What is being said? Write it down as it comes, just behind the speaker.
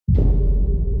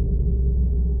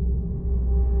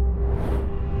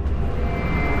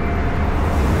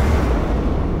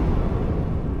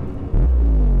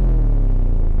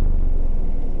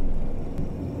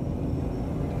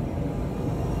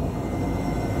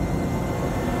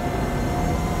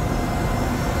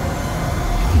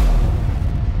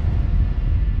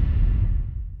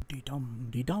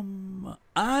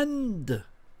And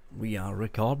we are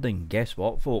recording. Guess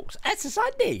what, folks? It's a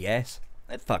Sunday, yes.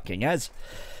 It fucking is.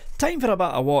 Time for a bit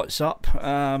of what's up.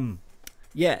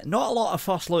 Yeah, not a lot of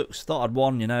first looks. Thought I'd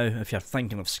warn you now, if you're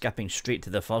thinking of skipping straight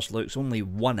to the first looks. Only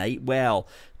one item. Well,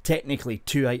 technically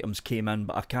 2 items came in,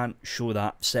 but I can't show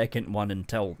that second one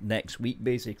until next week,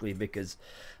 basically, because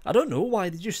I don't know why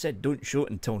they just said don't show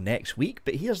it until next week.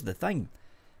 But here's the thing.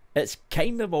 It's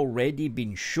kind of already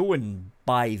been shown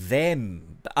by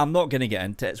them. I'm not going to get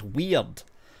into it. It's weird.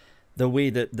 The way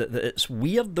that it's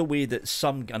weird the way that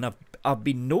some, and I've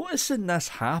been noticing this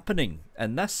happening,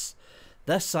 and this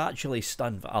actually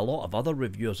stunned. A lot of other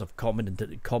reviewers have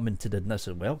commented on this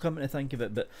as well, coming to think of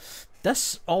it, but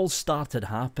this all started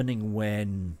happening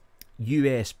when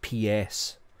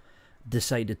USPS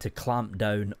decided to clamp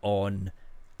down on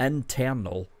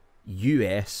internal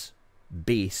US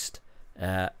based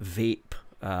vape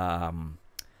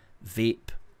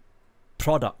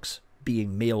products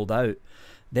being mailed out.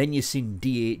 Then you seen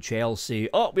DHL say,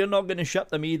 oh, we're not going to ship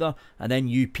them either. And then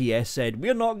UPS said,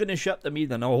 we're not going to ship them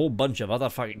either. And a whole bunch of other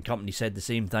fucking companies said the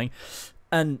same thing.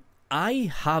 And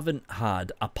I haven't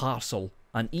had a parcel,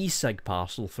 an ECig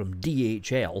parcel from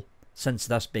DHL since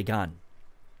this began.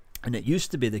 And it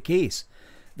used to be the case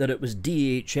that it was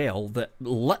DHL that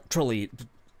literally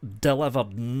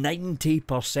delivered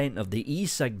 90% of the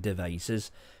ECig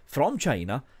devices from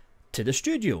China to the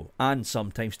studio and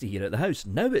sometimes to here at the house.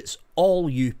 Now it's all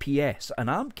UPS, and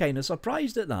I'm kind of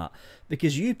surprised at that,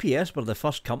 because UPS were the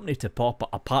first company to pop up,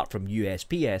 apart from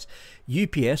USPS,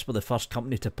 UPS were the first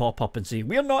company to pop up and say,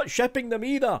 we're not shipping them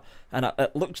either. And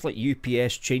it looks like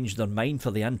UPS changed their mind for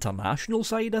the international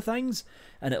side of things,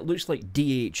 and it looks like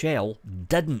DHL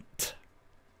didn't.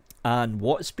 And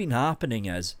what's been happening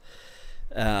is,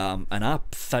 and I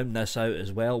found this out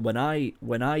as well, when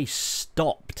I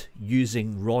stopped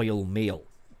using Royal Mail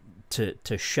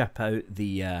to ship out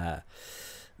the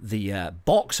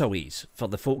boxaways for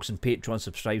the folks in Patreon,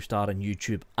 Subscribestar and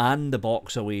YouTube, and the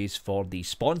boxaways for the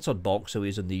sponsored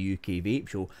boxaways on the UK Vape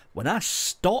Show, when I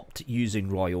stopped using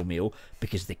Royal Mail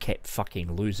because they kept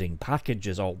fucking losing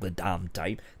packages all the damn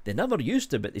time, they never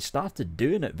used to, but they started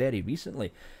doing it very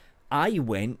recently, I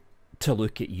went to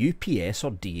look at UPS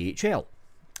or DHL.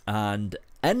 And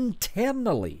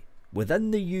internally,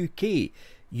 within the UK,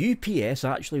 UPS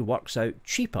actually works out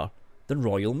cheaper than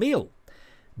Royal Mail.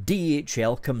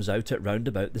 DHL comes out at round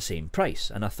about the same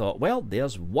price. And I thought, well,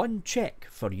 there's one check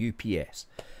for UPS.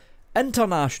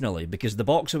 Internationally, because the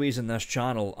boxaways in this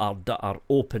channel are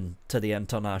open to the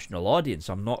international audience.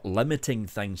 I'm not limiting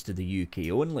things to the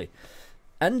UK only.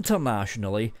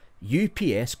 Internationally,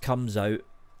 UPS comes out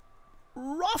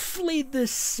roughly the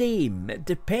same. It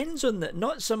depends on the,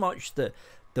 not so much the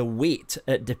weight,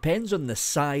 it depends on the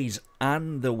size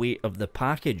and the weight of the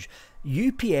package.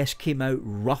 UPS came out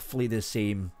roughly the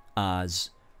same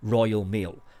as Royal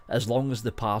Mail, as long as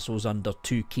the parcel's under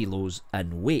 2 kilos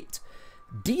in weight.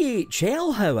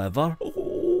 DHL, however,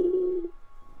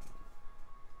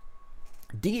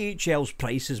 DHL's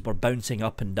prices were bouncing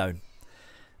up and down.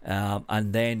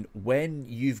 And then when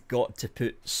you've got to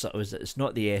put, so it's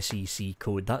not the SEC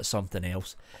code, that's something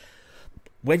else.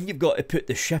 When you've got to put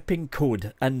the shipping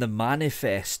code in the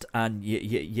manifest, and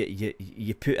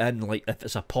you put in, like, if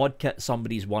it's a pod kit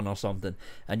somebody's won or something,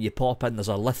 and you pop in there's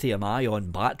a lithium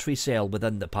ion battery cell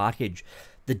within the package,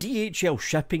 the DHL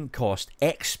shipping cost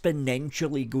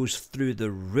exponentially goes through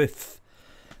the roof.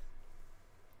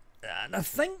 And I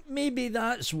think maybe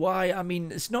that's why, I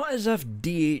mean, it's not as if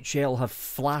DHL have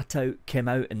flat out come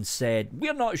out and said,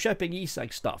 we're not shipping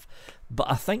ECig stuff. But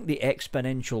I think the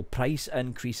exponential price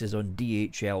increases on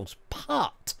DHL's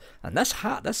part, and this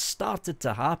started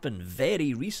to happen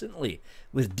very recently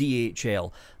with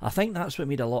DHL. I think that's what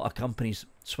made a lot of companies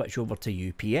switch over to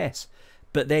UPS.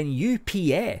 But then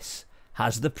UPS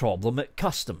has the problem at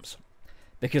customs.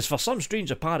 Because for some strange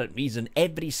apparent reason,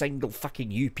 every single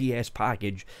fucking UPS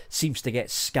package seems to get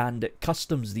scanned at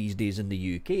customs these days in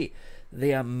the UK.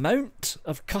 The amount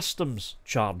of customs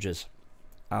charges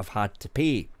I've had to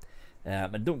pay,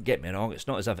 and don't get me wrong, it's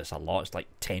not as if it's a lot, it's like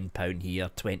 £10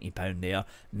 here, £20 there.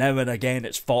 Now and again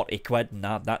it's 40 quid, and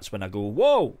that's when I go,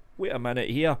 whoa, wait a minute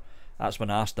here. That's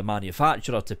when I ask the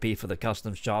manufacturer to pay for the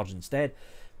customs charge instead.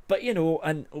 But, you know,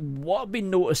 and what I've been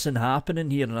noticing happening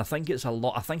here, and I think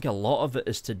a lot of it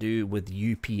is to do with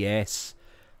UPS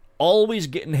always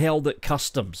getting held at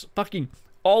customs. Fucking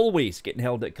always getting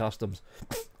held at customs.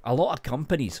 A lot of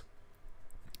companies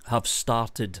have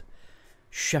started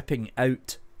shipping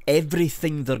out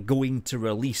everything they're going to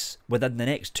release within the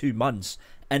next 2 months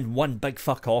in one big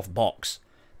fuck off box.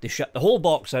 They ship the whole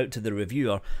box out to the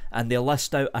reviewer, and they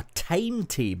list out a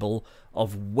timetable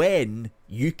of when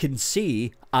you can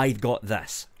say, I've got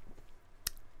this.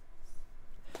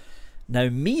 Now,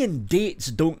 me and dates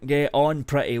don't get on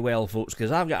pretty well, folks,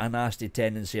 because I've got a nasty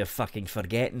tendency of fucking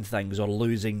forgetting things or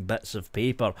losing bits of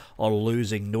paper or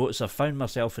losing notes. I've found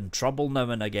myself in trouble now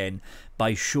and again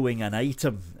by showing an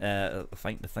item. I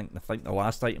think the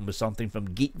last item was something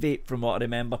from Geek Vape, from what I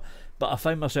remember. But I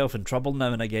found myself in trouble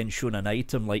now and again showing an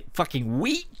item like fucking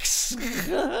weeks,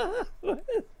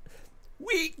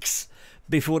 weeks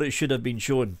before it should have been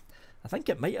shown. I think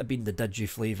it might have been the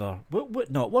Digiflavor.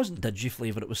 No, it wasn't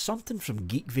Digiflavor. It was something from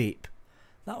Geek Vape.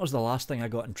 That was the last thing I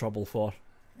got in trouble for.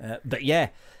 But yeah,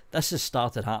 this has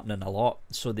started happening a lot.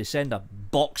 So they send a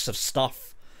box of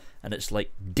stuff, and it's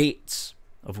like dates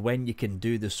of when you can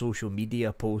do the social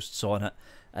media posts on it.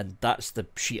 And that's the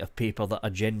sheet of paper that I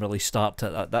generally start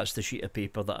to. That's the sheet of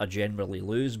paper that I generally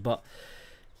lose. But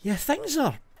yeah, things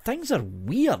are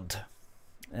weird.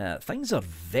 Things are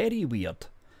very weird.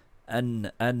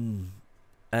 In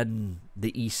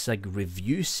the ECig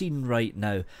review scene right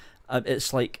now.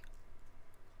 It's like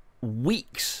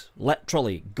weeks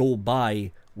literally go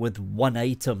by with one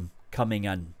item coming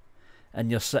in,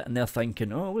 and you're sitting there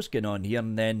thinking, oh, what's going on here?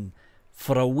 And then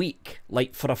for a week,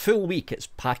 like for a full week, it's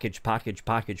package.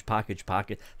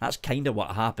 That's kind of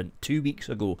what happened 2 weeks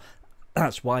ago.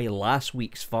 That's why last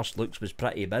week's First Looks was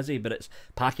pretty busy, but it's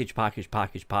package,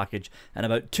 and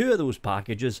about 2 of those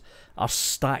packages are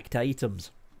stacked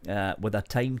items with a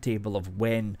timetable of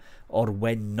when or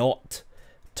when not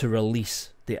to release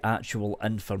the actual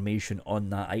information on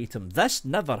that item. This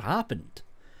never happened.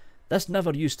 This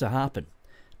never used to happen.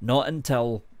 Not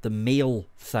until the mail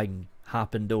thing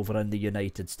happened over in the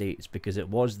United States, because it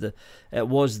was the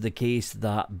case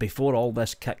that before all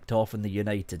this kicked off in the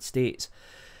United States,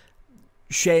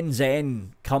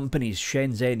 Shenzhen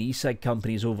ECig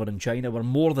companies over in China were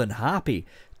more than happy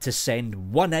to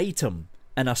send one item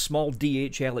in a small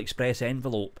DHL Express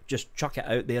envelope, just chuck it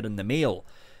out there in the mail.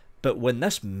 But when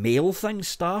this mail thing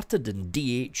started and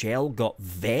DHL got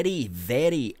very,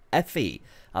 very iffy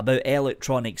about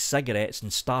electronic cigarettes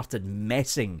and started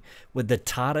messing with the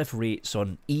tariff rates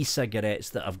on e-cigarettes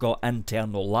that have got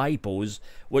internal lipos,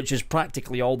 which is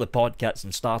practically all the pod kits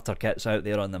and starter kits out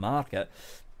there on the market,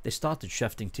 they started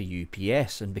shifting to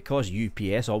UPS, and because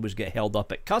UPS always get held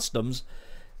up at customs,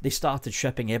 they started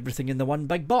shipping everything in the one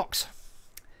big box.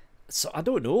 So I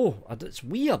don't know, it's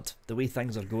weird the way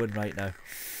things are going right now.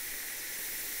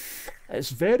 It's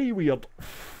very weird.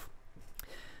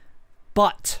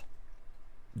 But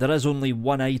there is only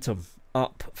one item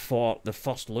up for the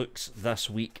First Looks this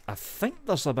week. I think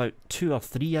there's about 2 or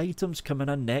 3 items coming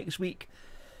in next week.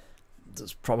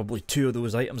 There's probably 2 of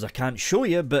those items I can't show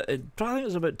you, but I think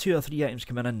there's about 2 or 3 items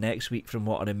coming in next week from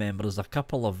what I remember. There's a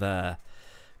couple of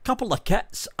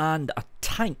kits and a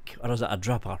tank, or is it a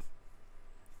dripper?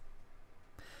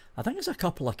 I think it's a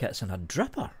couple of kits and a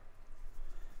dripper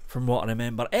from what I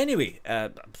remember. Anyway, I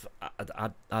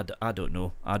don't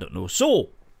know. So,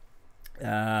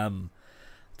 I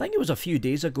think it was a few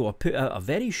days ago I put out a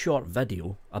very short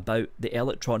video about the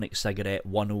Electronic Cigarette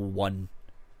 101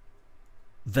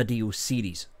 video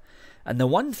series, and the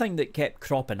one thing that kept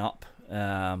cropping up,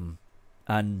 and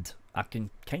I can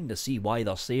kind of see why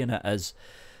they're saying it, is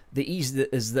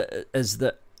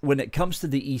that when it comes to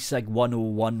the ECig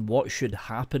 101, what should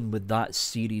happen with that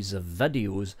series of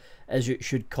videos is it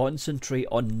should concentrate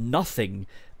on nothing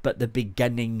but the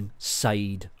beginning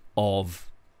side of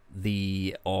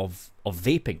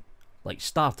vaping, like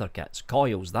starter kits,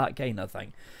 coils, that kind of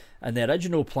thing. And the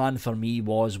original plan for me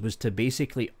was to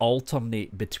basically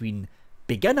alternate between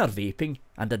beginner vaping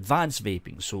and advanced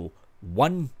vaping. So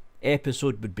one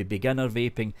episode would be beginner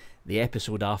vaping, the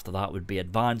episode after that would be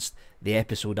advanced, the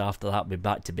episode after that would be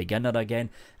back to beginner again.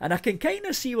 And I can kind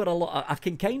of see where a lot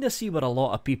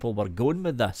of people were going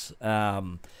with this.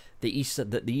 The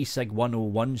ECig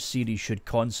 101 series should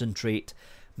concentrate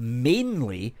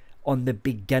mainly on the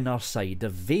beginner side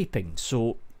of vaping.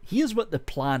 So here's what the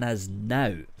plan is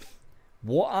now.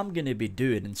 What I'm going to be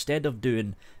doing, instead of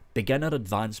doing beginner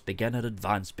advanced,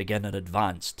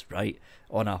 right,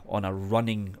 on a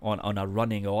running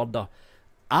order,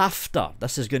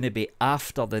 this is going to be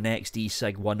after the next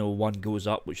ECig 101 goes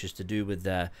up, which is to do,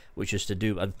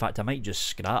 in fact I might just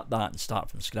scrap that and start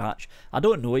from scratch. I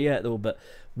don't know yet though, but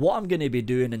what I'm going to be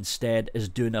doing instead is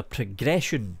doing a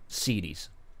progression series.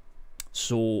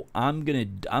 So I'm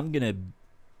gonna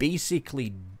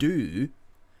basically do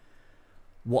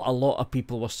what a lot of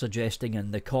people were suggesting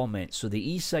in the comments. So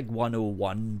the ECig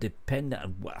 101, depending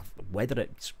on whether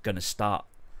it's going to start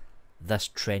this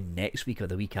trend next week or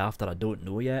the week after, I don't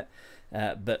know yet.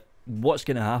 But what's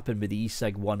going to happen with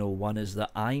ECig 101 is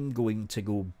that I'm going to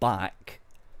go back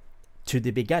to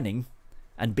the beginning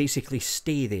and basically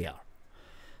stay there.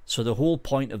 So the whole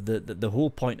point of the whole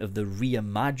point of the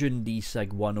reimagined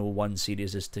ECig 101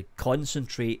 series is to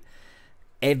concentrate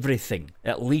everything,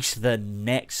 at least the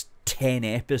next 10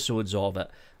 episodes of it,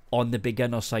 on the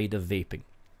beginner side of vaping.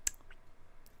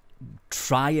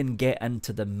 Try and get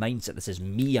into the mindset, this is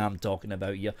me I'm talking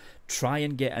about here, try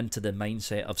and get into the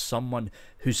mindset of someone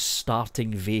who's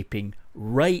starting vaping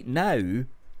right now,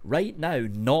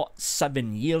 not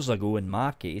 7 years ago in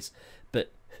my case,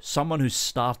 but someone who's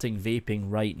starting vaping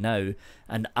right now,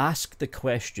 and ask the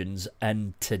questions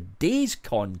in today's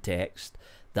context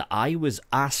that I was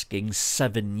asking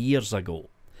 7 years ago.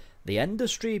 The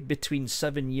industry between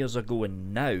 7 years ago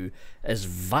and now is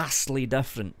vastly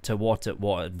different to what it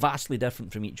was, vastly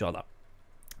different from each other.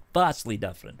 Vastly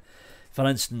different. For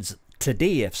instance,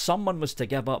 today, if someone was to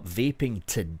give up vaping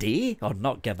today, or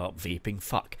not give up vaping,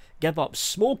 give up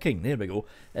smoking, there we go.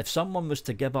 If someone was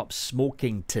to give up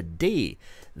smoking today,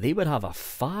 they would have a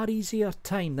far easier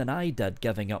time than I did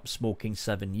giving up smoking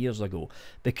 7 years ago,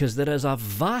 because there is a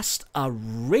vast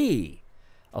array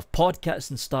of pod kits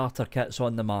and starter kits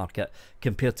on the market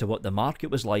compared to what the market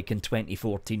was like in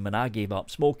 2014 when I gave up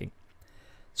smoking.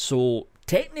 So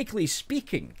technically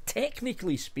speaking,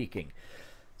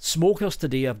 smokers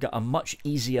today have got a much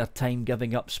easier time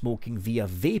giving up smoking via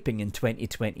vaping in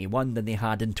 2021 than they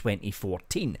had in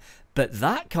 2014. But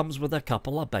that comes with a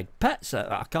couple of big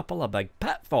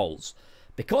pitfalls.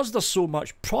 Because there's so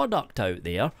much product out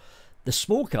there, the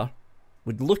smoker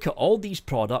would look at all these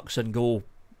products and go,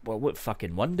 well, what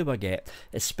fucking one do I get?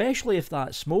 Especially if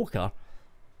that smoker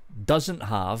doesn't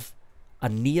have a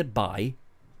nearby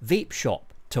vape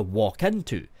shop to walk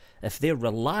into, if they're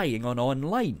relying on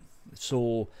online.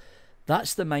 So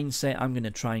that's the mindset I'm going to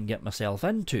try and get myself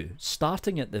into,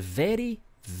 starting at the very,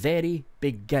 very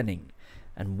beginning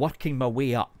and working my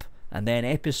way up. And then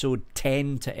episode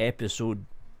 10 to episode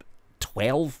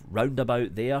 12,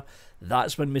 roundabout there,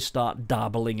 that's when we start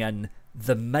dabbling in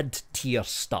the mid-tier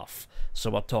stuff.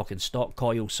 So we're talking stock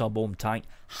coil, sub-ohm tank,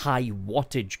 high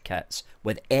wattage kits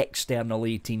with external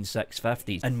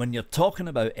 18650s. And when you're talking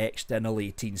about external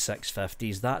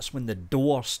 18650s, that's when the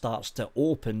door starts to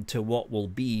open to what will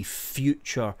be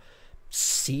future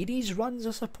series runs,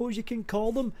 I suppose you can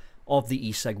call them, of the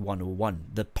ECig 101.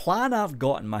 The plan I've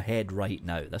got in my head right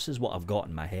now, this is what I've got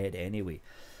in my head anyway.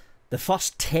 The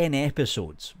first 10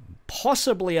 episodes,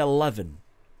 possibly 11,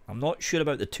 I'm not sure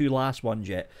about the 2 last ones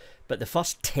yet, but the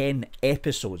first 10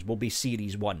 episodes will be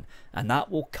Series 1, and that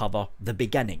will cover the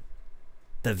beginning.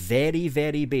 The very,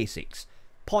 very basics.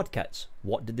 Pod kits,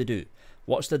 what did they do?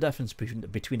 What's the difference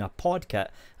between a pod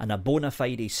kit and a bona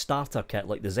fide starter kit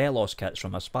like the Zelos kits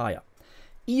from Aspire?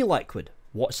 E-liquid,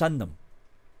 what's in them?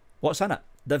 What's in it?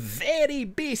 The very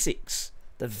basics.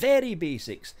 The very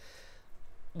basics.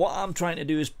 What I'm trying to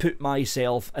do is put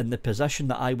myself in the position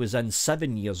that I was in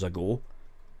 7 years ago,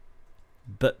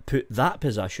 but put that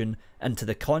position into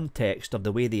the context of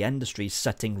the way the industry is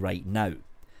sitting right now.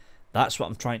 That's what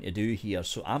I'm trying to do here.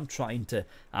 So I'm trying to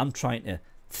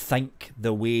think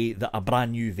the way that a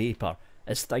brand new vapor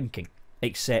is thinking,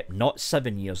 except not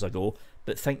 7 years ago,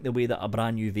 but think the way that a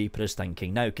brand new vapor is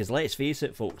thinking now. Because let's face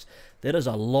it, folks, there is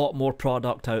a lot more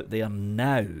product out there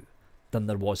now than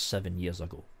there was 7 years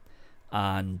ago.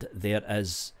 And there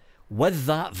is, with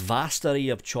that vast array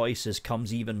of choices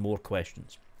comes even more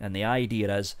questions. And the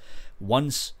idea is,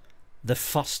 once the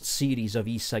first series of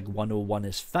ECig 101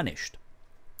 is finished,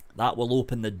 that will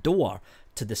open the door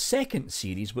to the second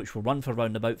series, which will run for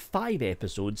around about 5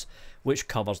 episodes, which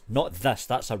covers, not this,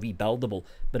 that's a rebuildable,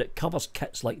 but it covers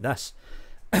kits like this.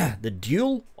 The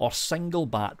dual or single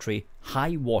battery,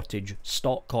 high wattage,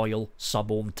 stock coil,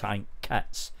 sub-ohm tank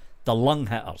kits. The lung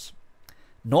hitters.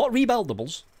 Not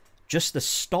rebuildables, just the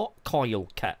stock coil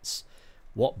kits.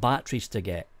 What batteries to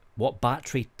get. What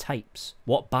battery types,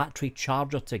 what battery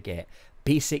charger to get,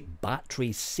 basic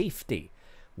battery safety.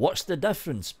 What's the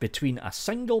difference between a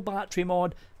single battery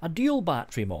mod, a dual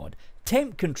battery mod,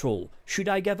 temp control, should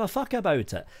I give a fuck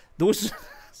about it? Those,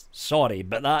 sorry,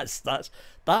 but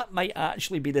that might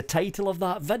actually be the title of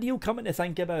that video, coming to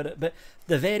think about it, but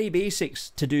the very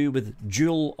basics to do with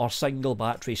dual or single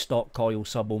battery stock coil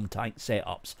sub-ohm tank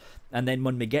setups. And then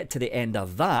when we get to the end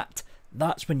of that,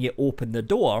 that's when you open the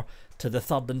door to the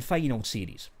third and final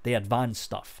series, the advanced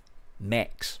stuff.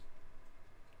 Mechs,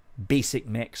 basic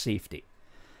mech safety,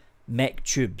 mech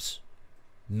tubes,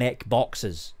 mech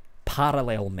boxes,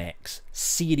 parallel mechs,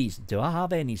 series. Do I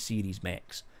have any series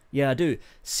mechs? Yeah, I do.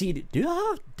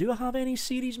 Do I have any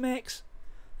series mechs?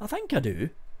 I think I do.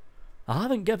 I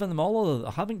haven't given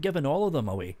all of them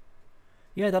away.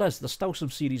 Yeah, there is. There's still some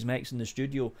Series Mechs in the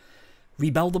studio.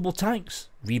 Rebuildable tanks,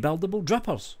 rebuildable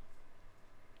drippers.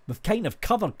 We've kind of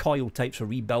covered coil types for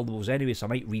rebuildables anyway, so I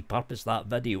might repurpose that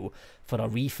video for a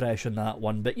refresh on that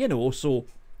one. But, you know, so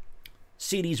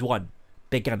Series 1,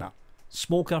 beginner.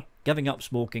 Smoker, giving up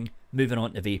smoking, moving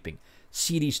on to vaping.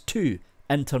 Series 2,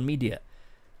 intermediate.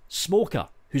 Smoker,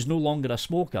 who's no longer a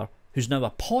smoker, who's now a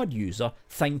pod user,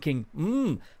 thinking,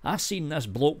 I've seen this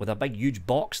bloke with a big huge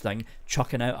box thing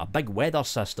chucking out a big weather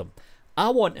system. I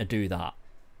want to do that.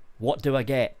 What do I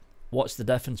get? What's the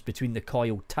difference between the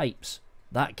coil types?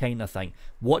 That kind of thing.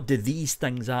 What do these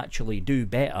things actually do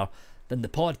better than the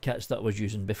pod kits that I was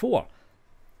using before?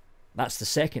 That's the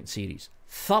second series.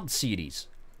 Third series,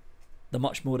 the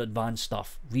much more advanced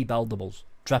stuff. Rebuildables,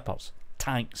 drippers,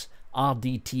 tanks,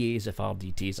 RDTAs, if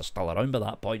RDTAs are still around by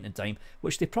that point in time,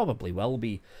 which they probably will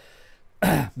be.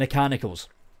 Mechanicals,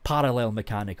 parallel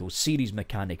mechanicals, series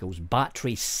mechanicals,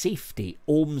 battery safety,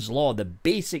 Ohm's law, the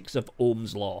basics of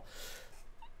Ohm's law.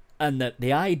 And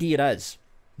the idea is,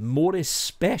 more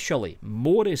especially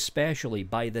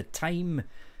by the time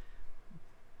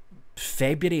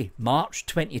February, March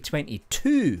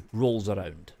 2022 rolls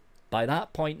around, by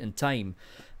that point in time,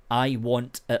 I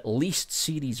want at least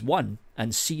Series 1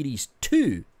 and Series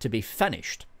 2 to be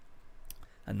finished.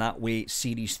 And that way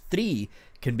Series 3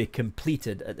 can be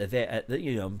completed at the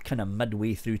you know, kind of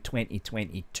midway through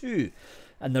 2022.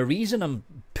 And the reason I'm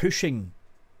pushing,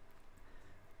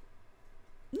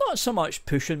 not so much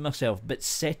pushing myself, but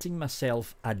setting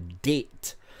myself a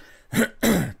date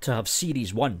to have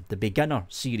Series 1, the beginner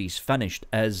series, finished,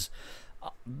 is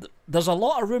there's a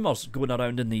lot of rumours going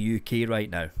around in the UK right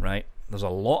now, right? There's a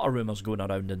lot of rumours going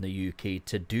around in the UK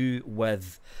to do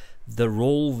with the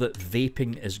role that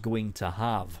vaping is going to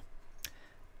have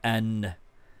in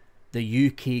the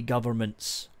UK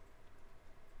government's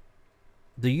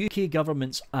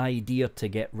idea to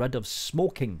get rid of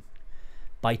smoking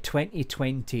by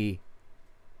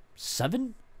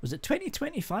 2027. Was it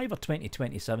 2025 or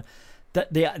 2027?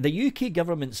 That the UK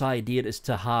government's idea is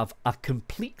to have a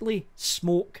completely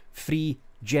smoke-free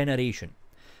generation.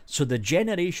 So the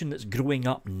generation that's growing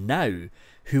up now,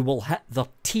 who will hit their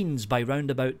teens by round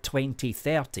about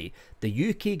 2030, the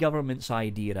UK government's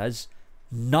idea is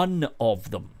none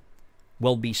of them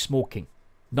will be smoking.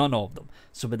 None of them.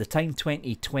 So by the time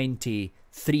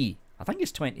 2023, I think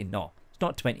it's no, it's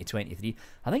not 2023,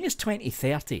 I think it's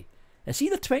 2030. It's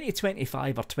either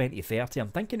 2025 or 2030. I'm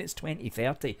thinking it's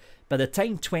 2030. By the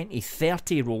time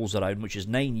 2030 rolls around, which is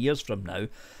 9 years from now,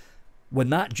 when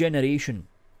that generation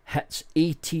hits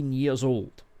 18 years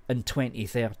old in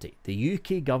 2030, the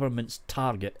UK government's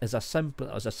target is a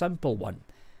simple one.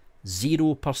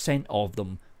 0% of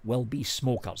them will be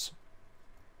smokers.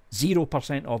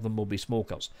 0% of them will be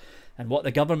smokers. And what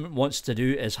the government wants to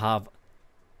do is have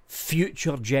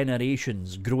future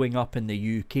generations growing up in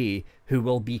the UK who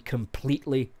will be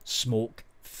completely smoke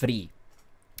free.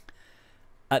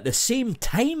 At the same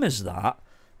time as that,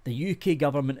 the UK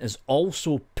government is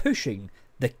also pushing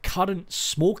the current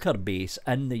smoker base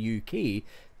in the UK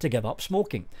to give up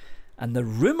smoking. And the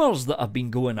rumours that have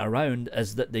been going around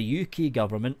is that the UK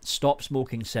government, Stop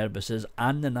Smoking Services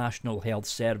and the National Health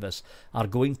Service are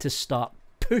going to start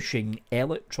pushing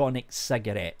electronic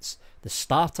cigarettes, the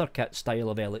starter kit style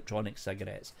of electronic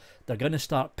cigarettes. They're going to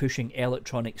start pushing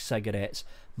electronic cigarettes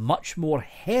much more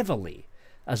heavily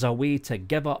as a way to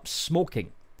give up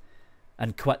smoking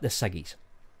and quit the ciggies.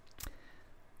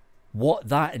 What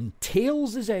that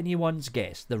entails is anyone's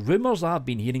guess. The rumours I've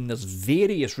been hearing, there's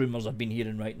various rumours I've been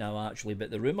hearing right now actually,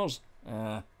 but the rumours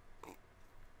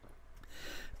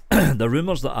the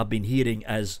rumours that I've been hearing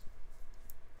is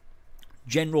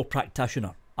general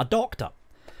practitioner, a doctor,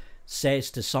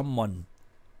 says to someone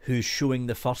who's showing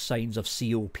the first signs of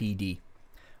COPD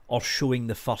or showing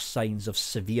the first signs of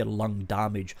severe lung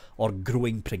damage or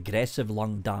growing progressive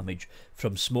lung damage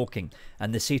from smoking,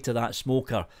 and they say to that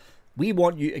smoker, we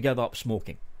want you to give up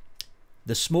smoking.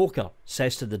 The smoker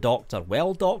says to the doctor,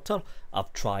 well doctor,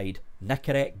 I've tried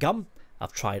Nicorette gum,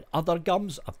 I've tried other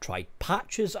gums, I've tried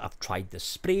patches, I've tried the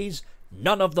sprays,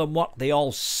 none of them work, they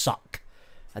all suck.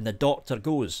 And the doctor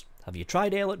goes, have you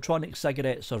tried electronic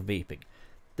cigarettes or vaping?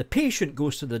 The patient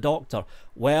goes to the doctor,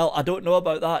 well, I don't know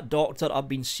about that, doctor, I've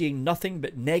been seeing nothing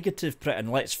but negative press, and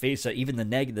let's face it, even the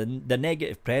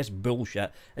negative press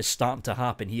bullshit is starting to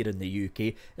happen here in the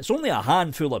UK. It's only a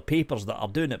handful of papers that are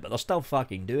doing it, but they're still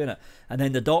fucking doing it. And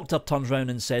then the doctor turns around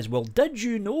and says, well, did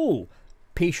you know,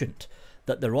 patient,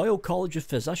 that the Royal College of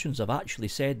Physicians have actually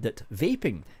said that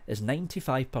vaping is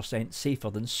 95% safer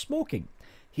than smoking?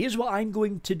 Here's what I'm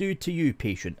going to do to you,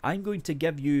 patient. I'm going to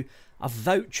give you a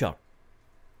voucher.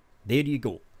 There you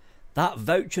go. That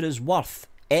voucher is worth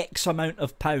X amount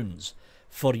of pounds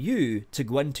for you to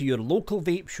go into your local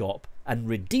vape shop and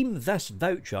redeem this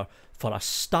voucher for a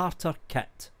starter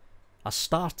kit, a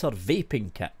starter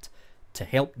vaping kit to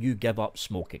help you give up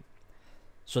smoking.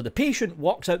 So the patient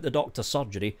walks out the doctor's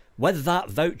surgery with that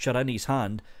voucher in his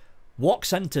hand,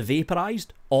 walks into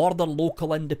Vaporized or the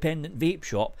local independent vape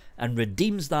shop and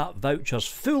redeems that voucher's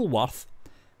full worth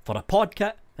for a pod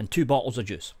kit and 2 bottles of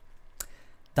juice.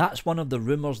 That's one of the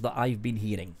rumours that I've been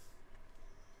hearing.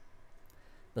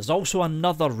 There's also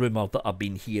another rumour that I've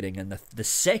been hearing, and the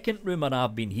second rumour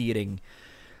I've been hearing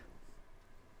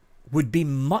would be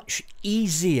much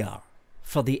easier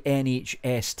for the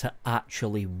NHS to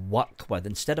actually work with.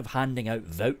 Instead of handing out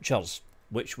vouchers,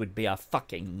 which would be a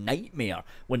fucking nightmare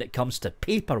when it comes to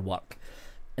paperwork,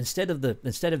 instead of the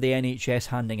NHS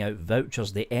handing out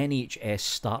vouchers, the NHS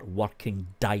start working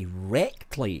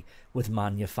directly with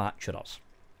manufacturers.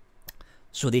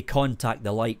 So they contact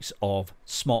the likes of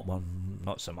Smock, well,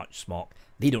 not so much Smock,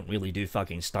 they don't really do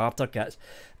fucking starter kits.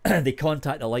 They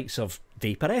contact the likes of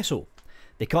Vaporesso.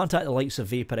 They contact the likes of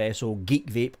Vaporesso, Geek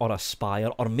Vape or Aspire,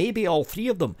 or maybe all three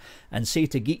of them, and say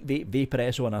to Geek Vape,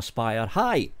 Vaporesso and Aspire,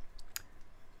 hi,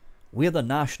 we're the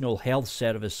National Health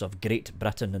Service of Great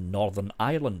Britain and Northern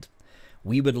Ireland.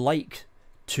 We would like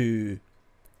to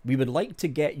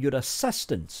get your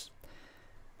assistance.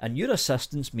 And your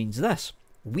assistance means this.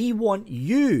 We want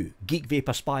you, Geek Vape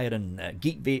Aspire and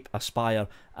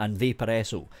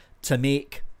Vaporesso, to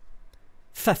make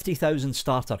 50,000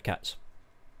 starter kits.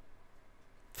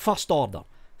 First order,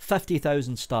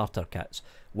 50,000 starter kits.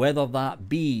 Whether that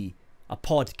be a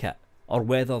pod kit or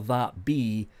whether that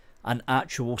be an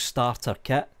actual starter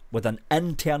kit with an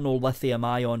internal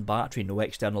lithium-ion battery, no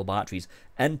external batteries,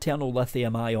 internal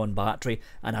lithium-ion battery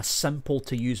and a simple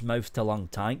to use mouth-to-lung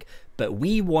tank. But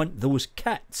we want those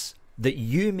kits that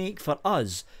you make for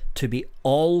us to be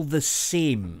all the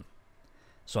same.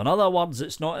 So in other words,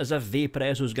 it's not as if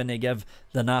Vaporesso is going to give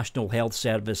the National Health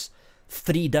Service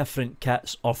 3 different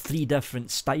kits or 3 different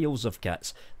styles of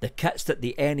kits. The kits that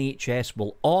the NHS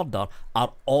will order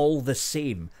are all the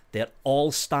same. They're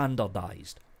all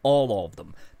standardised, all of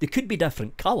them. They could be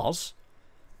different colours,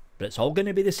 but it's all going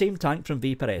to be the same tank from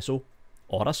Vaporesso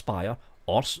or Aspire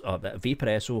or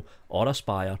Vaporesso or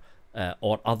Aspire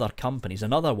or other companies.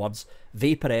 In other words,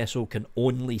 Vaporesso can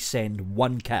only send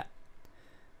 1 kit.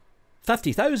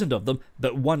 50,000 of them,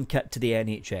 but 1 kit to the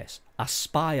NHS.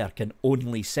 Aspire can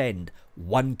only send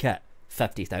 1 kit.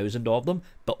 50,000 of them,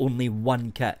 but only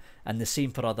 1 kit. And the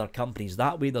same for other companies.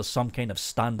 That way there's some kind of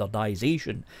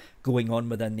standardisation going on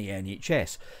within the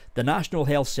NHS. The National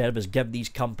Health Service give these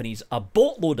companies a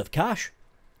boatload of cash,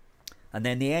 and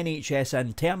then the NHS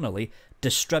internally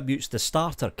distributes the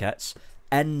starter kits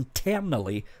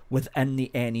internally within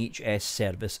the NHS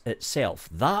service itself.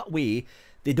 That way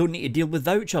they don't need to deal with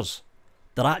vouchers.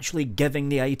 They're actually giving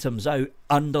the items out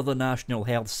under the National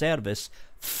Health Service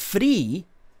free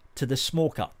to the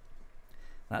smoker.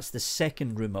 That's the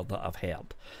second rumour that I've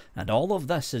heard. And all of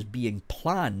this is being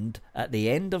planned at the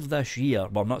end of this year.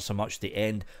 Well, not so much the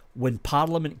end. When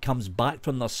Parliament comes back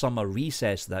from their summer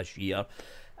recess this year.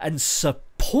 And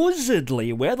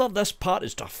supposedly, whether this part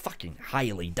is to fucking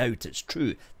highly doubt it's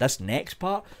true, this next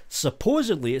part,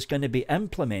 supposedly it's going to be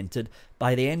implemented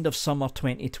by the end of summer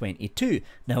 2022.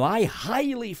 Now, I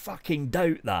highly fucking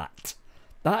doubt that.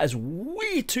 That is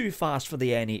way too fast for the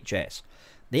NHS.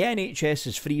 The NHS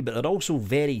is free, but they're also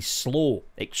very slow,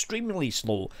 extremely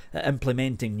slow at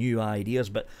implementing new ideas.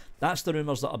 But that's the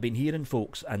rumours that I've been hearing,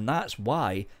 folks, and that's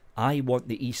why I want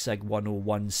the ECig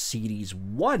 101 Series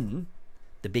 1,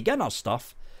 the beginner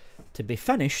stuff, to be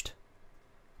finished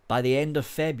by the end of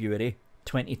February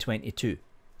 2022.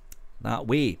 That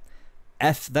way,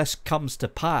 if this comes to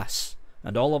pass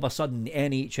and all of a sudden the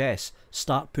NHS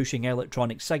start pushing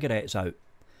electronic cigarettes out,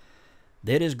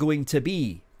 there is going to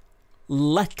be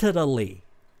literally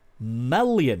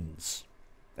millions,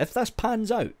 if this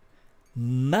pans out,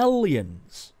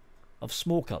 millions of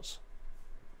smokers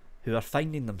who are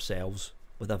finding themselves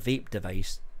with a vape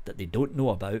device that they don't know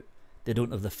about, they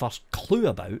don't have the first clue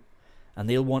about, and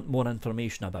they'll want more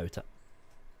information about it.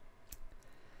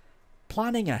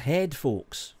 Planning ahead,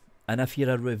 folks. And if you're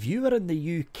a reviewer in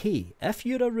the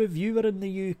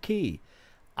UK,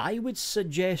 I would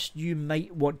suggest you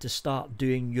might want to start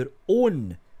doing your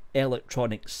own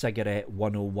electronic cigarette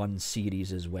 101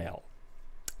 series as well.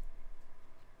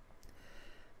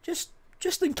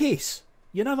 Just in case.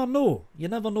 You never know. You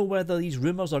never know whether these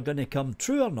rumours are going to come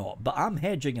true or not, but I'm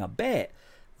hedging a bet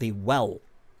they will,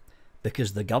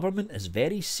 because the government is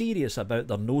very serious about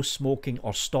their no smoking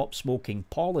or stop smoking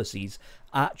policies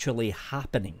actually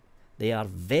happening. They are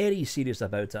very serious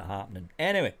about it happening.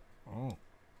 Anyway,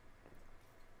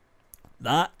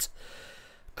 that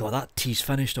tea's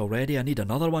finished already. I need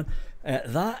another one.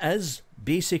 That is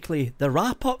basically the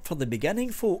wrap up for the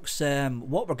beginning, folks.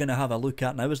 What we're going to have a look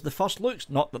at now is the first looks.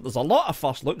 Not that there's a lot of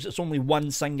first looks, it's only one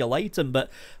single item,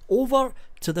 but over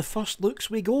to the first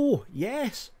looks we go.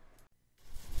 Yes.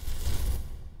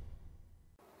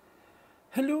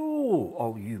 Hello,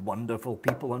 all you wonderful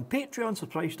people on Patreon,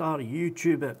 Subscribestar,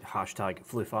 YouTube, hashtag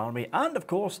Floof Army, and of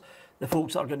course, the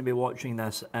folks that are going to be watching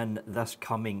this in this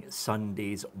coming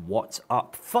Sunday's What's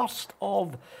Up. First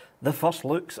of the first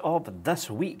looks of this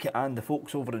week, and the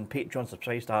folks over on Patreon,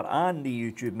 Subscribestar, and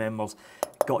the YouTube members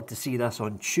got to see this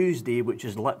on Tuesday, which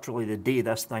is literally the day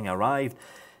this thing arrived.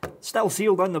 Still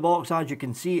sealed in the box, as you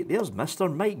can see. There's Mr.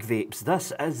 Mike Vapes.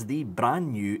 This is the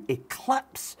brand new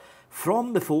Eclipse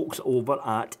from the folks over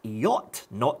at Yacht,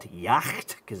 not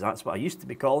Yacht, because that's what I used to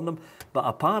be calling them, but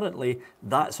apparently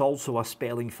that's also a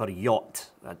spelling for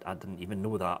yacht. I didn't even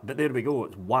know that, but there we go,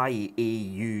 it's Y-A-U-G-H-T,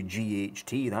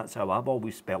 that's how I've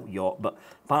always spelt yacht, but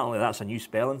apparently that's a new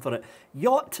spelling for it.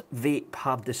 Yacht Vape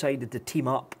have decided to team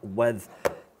up with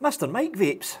Mr. Mike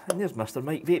Vapes, and there's Mr.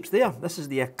 Mike Vapes there. This is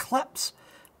the Eclipse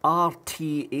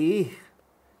RTA.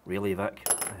 Really, Vic?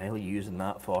 What the hell are you using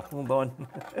that for? Hold on.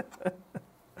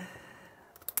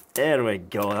 There we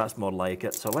go, that's more like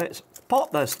it. So let's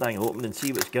pop this thing open and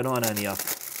see what's going on in here.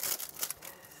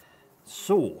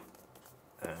 So,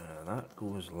 that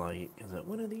goes like, is it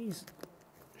one of these?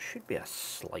 Should be a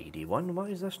slidey one. Why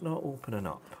is this not opening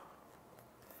up?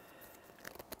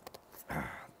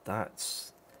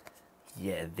 That's,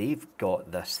 yeah, they've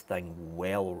got this thing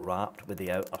well wrapped with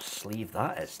the outer sleeve.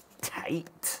 That is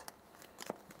tight.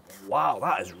 Wow,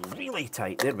 that is really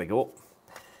tight. There we go.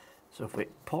 So if we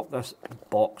pop this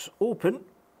box open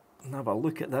and have a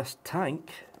look at this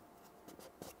tank,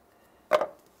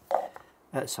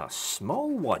 it's a small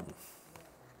one.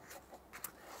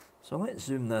 So let's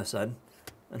zoom this in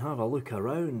and have a look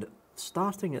around.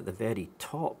 Starting at the very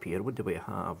top here, what do we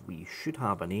have? We should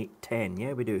have an 810,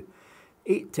 yeah we do.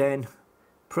 810,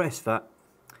 press fit,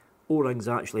 O-rings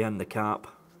actually in the cap,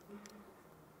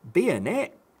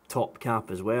 bayonet top cap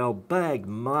as well, big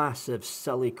massive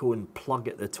silicone plug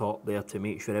at the top there to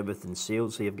make sure everything's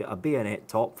sealed, so you've got a bayonet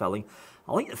top filling.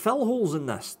 I like the fill holes in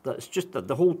this, that's just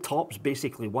the whole top's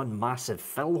basically one massive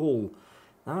fill hole.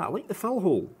 I like the fill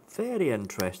hole, very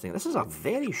interesting. This is a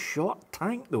very short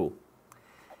tank though,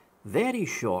 very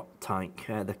short tank.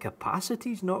 The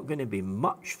capacity's not going to be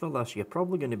much for this. You're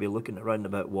probably going to be looking around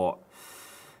about what,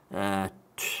 about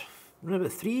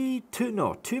 2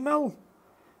 mil?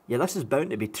 Yeah, this is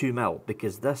bound to be 2 mil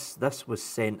because this was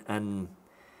sent in.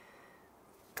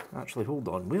 Actually, hold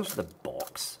on. Where's the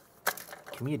box?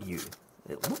 Come here, you.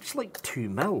 It looks like 2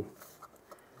 mil.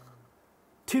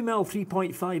 2 mil,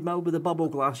 3.5 mil with the bubble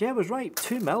glass. Yeah, I was right.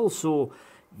 2 mil. So,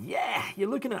 yeah, you're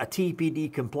looking at a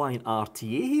TPD compliant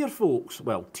RTA here, folks.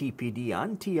 Well, TPD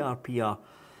and TRPR.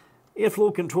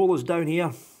 Airflow controllers down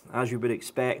here, as you would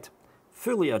expect.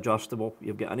 Fully adjustable.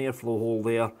 You've got an airflow hole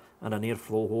there and an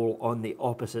airflow hole on the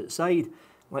opposite side.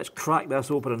 Let's crack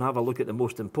this open and have a look at the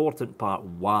most important part.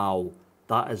 Wow,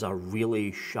 that is a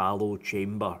really shallow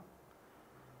chamber.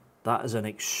 That is an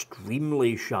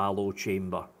extremely shallow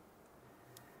chamber.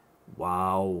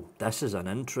 Wow, this is an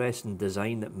interesting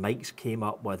design that Mike's came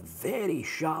up with. Very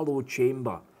shallow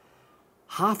chamber.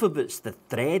 Half of it's the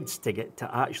threads to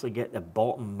actually get the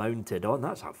bottom mounted on.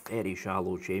 That's a very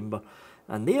shallow chamber.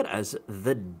 And there is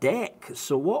the deck.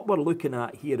 So what we're looking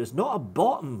at here is not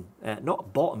bottom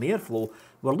airflow.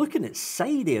 We're looking at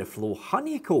side airflow,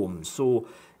 honeycomb. So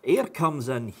air comes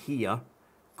in here,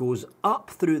 goes up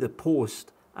through the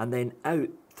post, and then out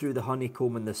through the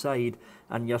honeycomb in the side.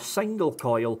 And your single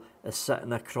coil is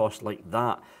sitting across like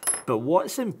that. But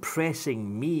what's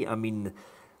impressing me, I mean,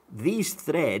 these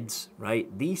threads,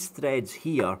 right, these threads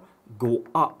here go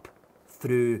up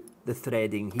through the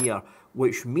threading here,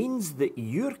 which means that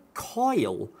your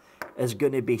coil is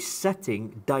going to be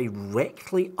sitting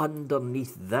directly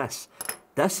underneath this.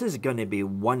 This is going to be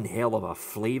one hell of a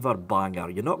flavour banger.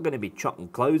 You're not going to be chucking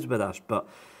clouds with this, but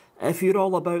if you're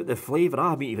all about the flavour,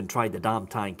 I haven't even tried the damn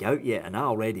tank out yet, and I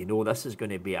already know this is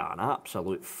going to be an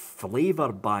absolute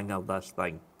flavour banger, this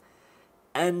thing.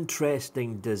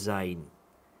 Interesting design.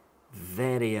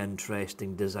 Very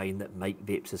interesting design that Mike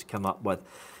Vapes has come up with.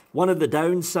 One of the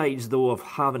downsides, though, of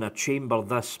having a chamber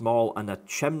this small and a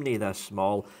chimney this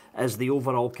small is the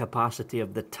overall capacity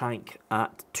of the tank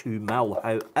at 2 mil.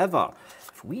 However,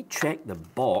 if we check the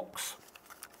box,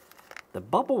 the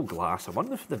bubble glass, I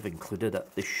wonder if they've included it.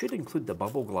 They should include the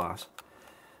bubble glass.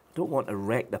 Don't want to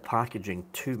wreck the packaging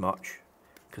too much.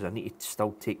 because I need to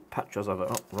still take pictures of it.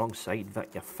 Oh, wrong side,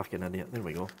 Vic, you fucking idiot. There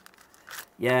we go.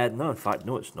 Yeah, no, in fact,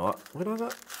 no, it's not. Where is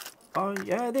it? Oh,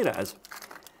 yeah, there it is.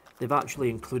 They've actually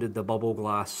included the bubble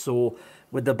glass. So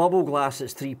with the bubble glass,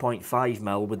 it's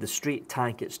 3.5mm. With the straight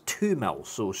tank, it's 2mm.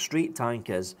 So straight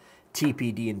tank is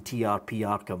TPD and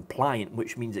TRPR compliant,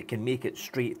 which means it can make it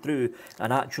straight through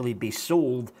and actually be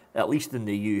sold, at least in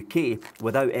the UK,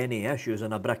 without any issues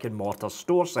in a brick and mortar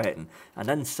store setting. And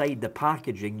inside the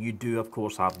packaging, you do, of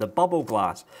course, have the bubble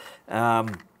glass.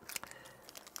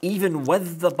 Even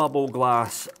with the bubble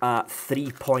glass at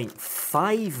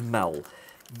 3.5mm,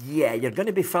 yeah, you're going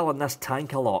to be filling this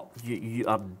tank a lot. You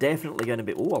are definitely going to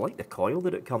be... Oh, I like the coil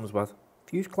that it comes with.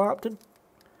 Fuse Clapton.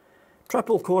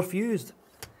 Triple core fused.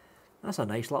 That's a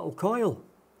nice little coil.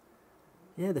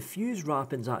 Yeah, the fuse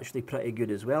wrapping's actually pretty good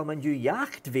as well. Mind you,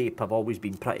 Yacht Vape have always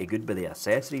been pretty good with the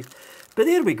accessories. But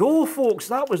there we go, folks.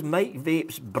 That was Mike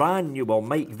Vape's brand new... Well,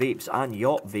 Mike Vape's and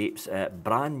Yacht Vape's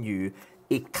brand new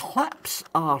Eclipse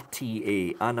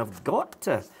RTA. And I've got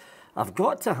to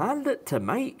hand it to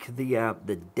Mike.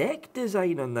 The deck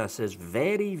design on this is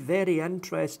very, very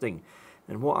interesting.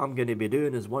 And what I'm going to be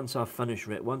doing is once I've finished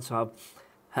recording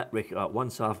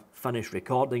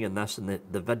in this and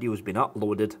the video's been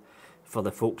uploaded for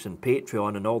the folks in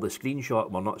Patreon and all the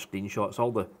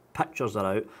all the pictures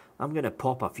are out, I'm going to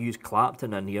pop a Fuse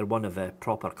Clapton in here, one of the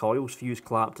proper coils Fuse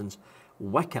Claptons,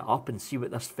 wick it up and see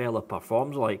what this fella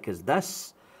performs like, because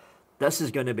this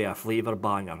is going to be a flavour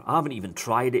banger. I haven't even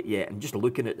tried it yet, and just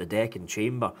looking at the deck and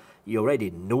chamber, you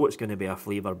already know it's going to be a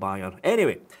flavour banger.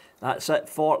 Anyway, that's it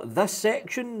for this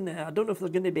section. I don't know if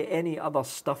there's going to be any other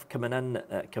stuff coming in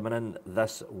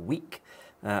this week.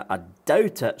 I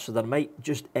doubt it, so there might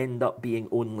just end up being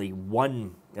only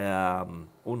one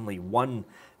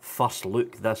first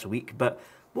look this week, but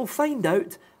we'll find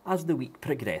out as the week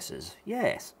progresses.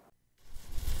 Yes.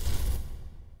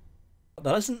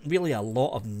 There isn't really a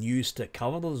lot of news to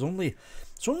cover. There's only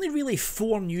really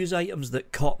 4 news items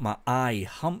that caught my eye.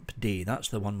 Hump Day, that's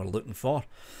the one we're looking for.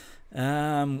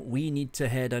 We need to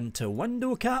head into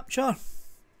window capture.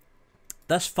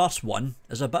 This first one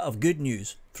is a bit of good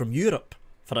news from Europe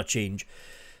for a change.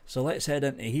 So let's head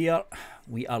into here.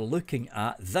 We are looking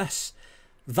at this.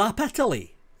 Vape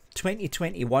Italy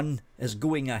 2021 is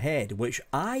going ahead, which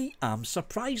I am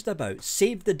surprised about.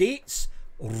 Save the dates.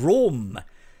 Rome,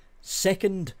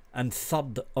 2nd and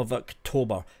 3rd of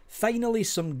October. Finally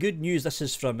some good news. This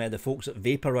is from the folks at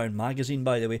Vape Around magazine,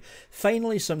 by the way.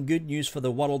 Finally some good news for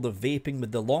the world of vaping,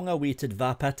 with the long-awaited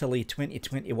Vape Italy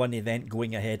 2021 event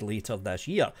going ahead later this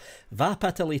year. Vape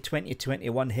Italy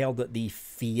 2021 held at the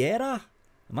Fiera...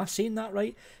 Am I saying that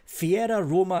right? Fiera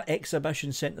Roma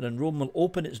Exhibition Centre in Rome will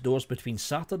open its doors between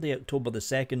Saturday, October the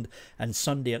 2nd and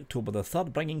Sunday, October the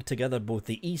 3rd, bringing together both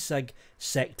the ECig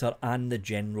sector and the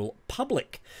general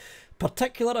public.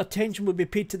 Particular attention will be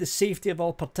paid to the safety of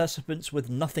all participants, with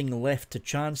nothing left to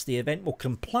chance. The event will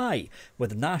comply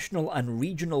with national and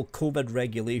regional COVID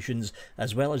regulations,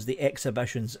 as well as the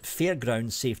exhibition's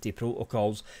fairground safety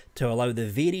protocols, to allow the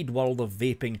varied world of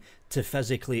vaping to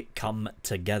physically come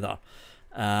together.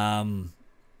 I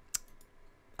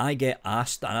get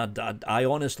asked, and I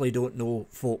honestly don't know,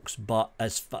 folks, but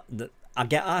I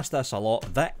get asked this a lot.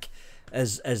 Vic,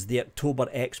 is the October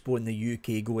Expo in the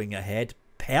UK going ahead?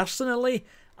 Personally,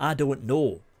 I don't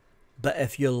know, but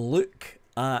if you look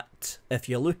at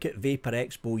Vapor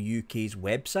Expo UK's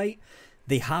website,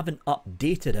 they haven't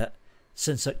updated it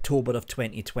since October of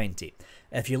 2020.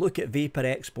 If you look at Vapor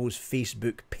Expo's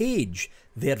Facebook page,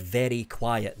 they're very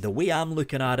quiet. The way I'm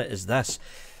looking at it is this.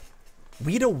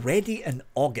 We're already in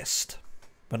August.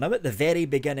 We're now at the very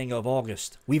beginning of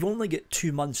August. We've only got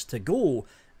 2 months to go,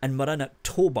 and we're in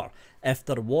October. If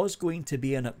there was going to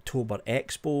be an October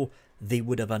Expo, they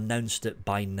would have announced it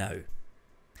by now.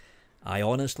 I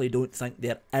honestly don't think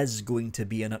there is going to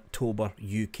be an October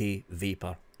UK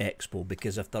Vapor Expo,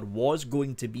 because if there was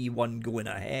going to be one going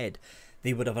ahead,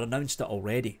 they would have announced it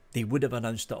already.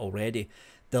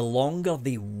 The longer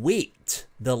they wait,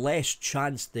 the less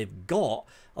chance they've got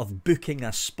of booking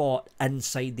a spot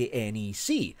inside the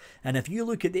NEC. And if you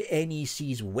look at the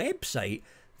NEC's website,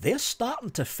 they're starting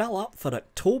to fill up for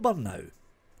October now.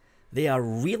 They are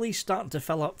really starting to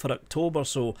fill up for October,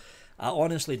 so I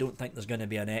honestly don't think there's going to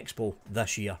be an Expo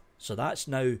this year. So that's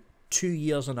now 2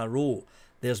 years in a row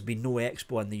there's been no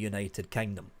Expo in the United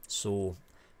Kingdom. So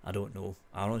I don't know.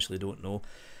 I honestly don't know.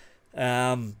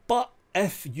 But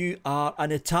if you are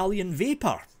an Italian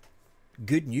vapor,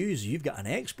 good news, you've got an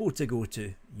Expo to go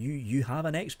to. You have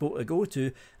an Expo to go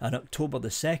to on October the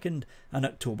 2nd and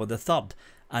October the 3rd.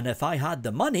 And if I had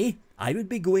the money, I would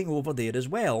be going over there as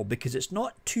well, because it's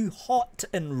not too hot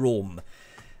in Rome.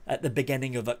 at the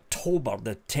beginning of October.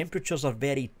 The temperatures are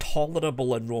very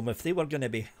tolerable in Rome. If they were going to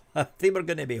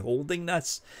be holding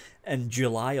this in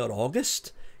July or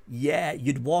August, yeah,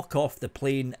 you'd walk off the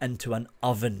plane into an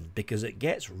oven, because it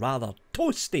gets rather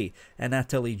toasty in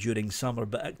Italy during summer.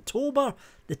 But October,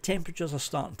 the temperatures are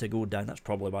starting to go down. That's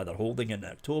probably why they're holding in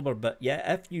October. But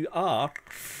yeah, if you are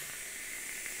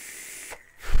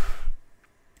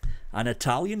an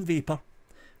Italian vapor,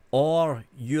 or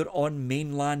you're on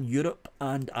mainland Europe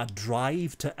and a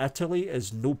drive to Italy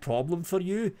is no problem for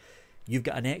you, you've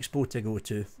got an expo to go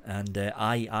to. And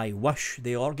I wish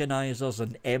the organisers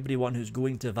and everyone who's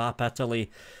going to Vape Italy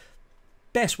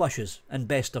best wishes and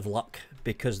best of luck,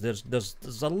 because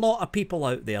there's a lot of people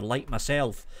out there like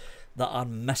myself that are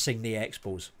missing the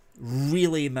expos,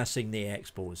 really missing the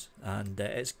expos. And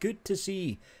it's good to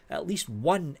see at least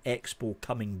one expo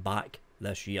coming back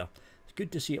this year. It's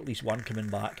good to see at least one coming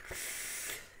back.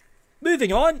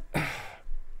 Moving on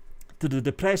to the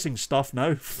depressing stuff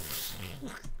now.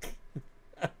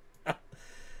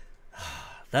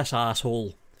 This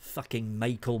asshole, fucking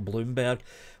Michael Bloomberg.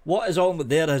 What is almost,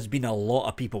 there has been a lot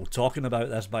of people talking about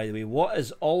this, by the way. What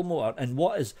is almost, and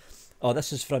what is, oh,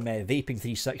 this is from Vaping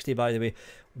 360, by the way.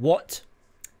 What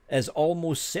is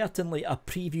almost certainly a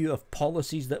preview of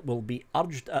policies that will be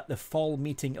urged at the fall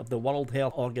meeting of the World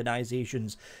Health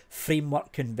Organization's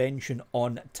Framework Convention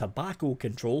on Tobacco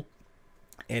Control,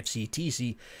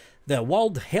 FCTC. The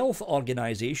World Health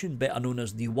Organization, better known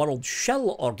as the World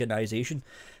Shill Organization,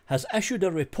 has issued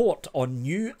a report on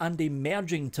new and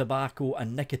emerging tobacco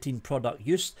and nicotine product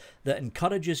use that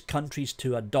encourages countries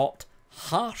to adopt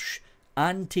harsh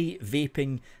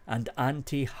anti-vaping and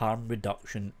anti-harm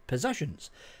reduction positions.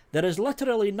 There is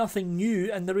literally nothing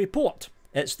new in the report.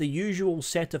 It's the usual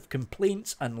set of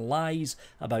complaints and lies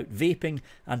about vaping,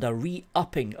 and a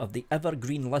re-upping of the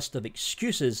evergreen list of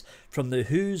excuses from the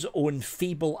WHO's own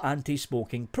feeble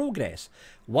anti-smoking progress.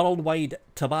 Worldwide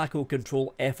tobacco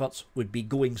control efforts would be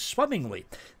going swimmingly,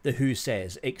 the WHO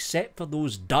says, except for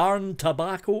those darn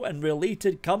tobacco and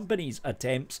related companies'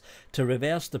 attempts to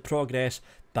reverse the progress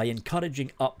by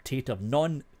encouraging uptake of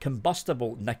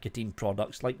non-combustible nicotine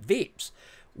products like vapes,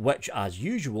 which as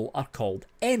usual are called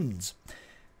ENDs.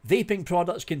 Vaping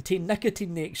products contain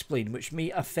nicotine, they explain, which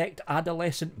may affect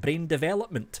adolescent brain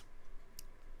development.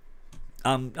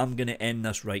 I'm going to end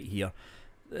this right here.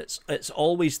 It's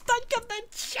always think of the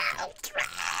children.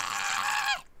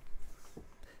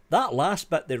 That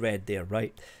last bit they read there,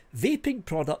 right? Vaping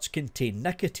products contain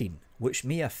nicotine, which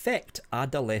may affect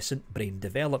adolescent brain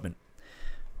development.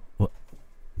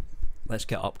 Let's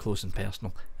get up close and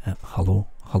personal. Hello,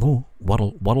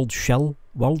 World Shill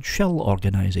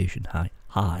Organisation.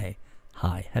 Hi,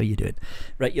 how you doing?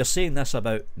 Right, you're saying this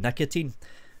about nicotine.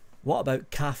 What about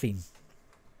caffeine?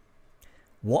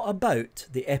 What about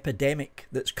the epidemic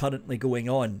that's currently going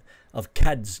on of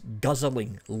kids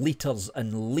guzzling litres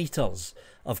and litres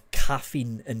of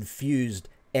caffeine-infused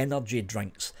energy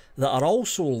drinks that are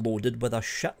also loaded with a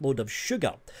shitload of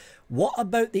sugar? What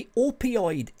about the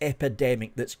opioid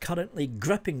epidemic that's currently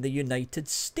gripping the United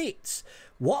States?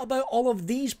 What about all of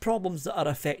these problems that are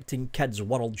affecting kids?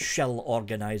 World Shill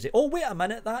Organisation. Oh, wait a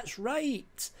minute, that's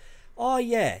right. Oh,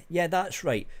 yeah, that's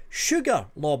right. Sugar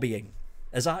lobbying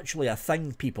is actually a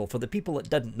thing, people, for the people that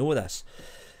didn't know this.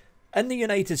 In the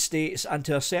United States, and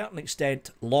to a certain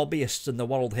extent, lobbyists in the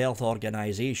World Health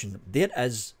Organization, there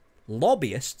is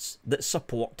lobbyists that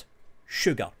support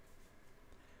sugar.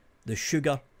 The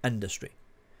sugar industry.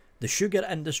 The sugar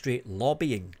industry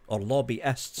lobbying, or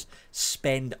lobbyists,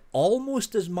 spend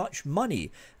almost as much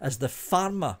money as the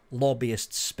pharma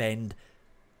lobbyists spend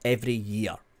every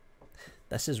year.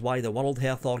 This is why the World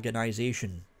Health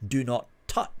Organization do not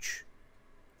touch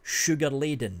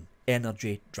sugar-laden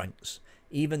energy drinks,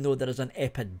 even though there is an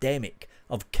epidemic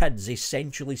of kids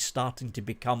essentially starting to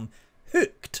become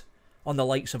hooked on the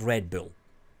likes of Red Bull.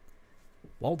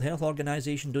 World Health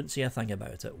Organization don't say a thing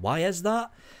about it. Why is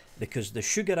that? Because the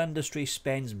sugar industry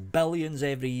spends billions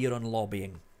every year on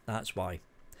lobbying. That's why.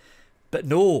 But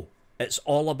no, it's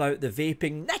all about the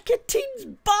vaping. Nicotine's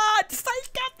bad! Think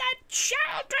of the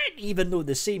children! Even though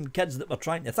the same kids that we're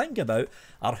trying to think about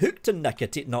are hooked in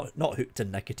nicotine, not hooked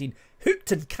in nicotine,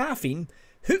 hooked in caffeine,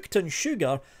 hooked in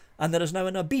sugar, and there is now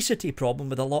an obesity problem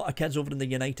with a lot of kids over in the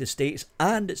United States,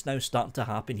 and it's now starting to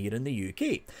happen here in the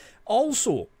UK.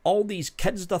 Also, all these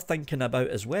kids they're thinking about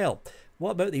as well.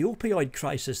 What about the opioid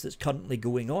crisis that's currently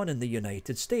going on in the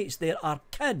United States? There are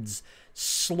kids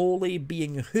slowly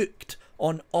being hooked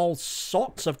on all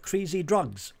sorts of crazy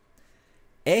drugs.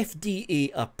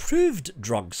 FDA approved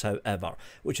drugs, however,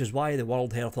 which is why the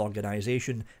World Health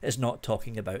Organization is not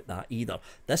talking about that either.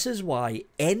 This is why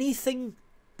anything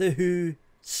the WHO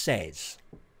says.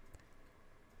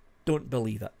 Don't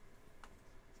believe it.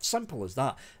 Simple as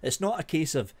that. It's not a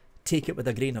case of take it with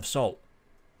a grain of salt.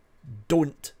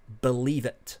 Don't believe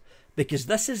it. Because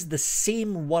this is the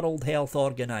same World Health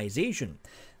Organization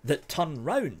that turned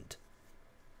round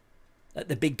at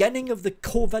the beginning of the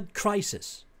COVID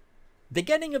crisis,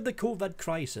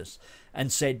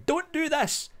 and said, don't do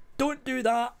this, don't do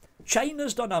that.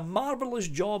 China's done a marvellous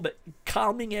job at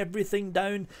calming everything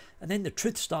down. And then the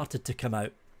truth started to come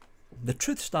out. The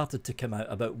truth started to come out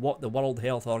about what the World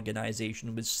Health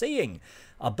Organization was saying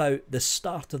about the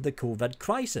start of the COVID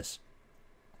crisis.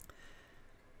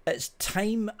 It's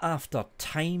time after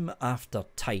time after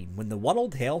time when the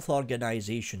World Health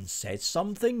Organization says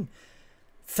something,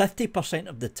 50%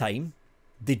 of the time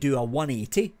they do a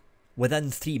 180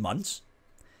 within 3 months,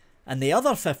 and the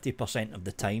other 50% of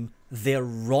the time they're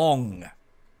wrong.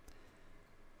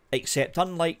 Except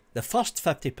unlike the first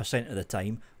 50% of the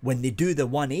time, when they do the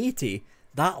 180,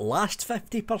 that last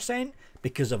 50%,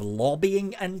 because of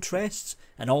lobbying interests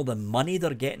and all the money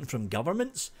they're getting from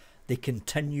governments, they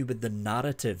continue with the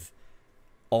narrative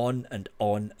on and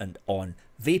on and on.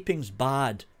 Vaping's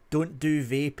bad. Don't do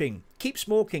vaping. Keep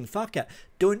smoking. Fuck it.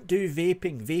 Don't do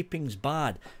vaping. Vaping's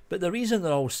bad. But the reason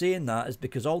they're all saying that is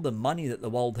because all the money that the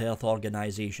World Health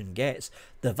Organization gets,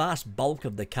 the vast bulk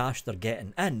of the cash they're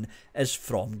getting in is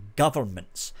from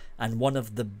governments. And one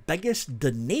of the biggest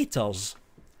donators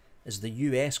is the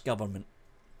US government.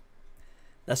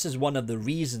 This is one of the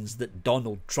reasons that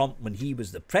Donald Trump, when he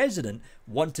was the president,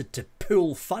 wanted to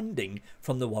pull funding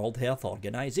from the World Health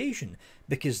Organization,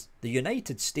 because the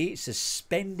United States is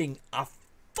spending a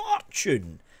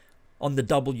fortune on the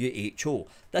WHO.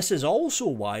 This is also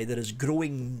why there's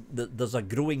a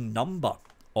growing number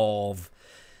of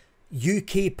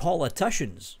UK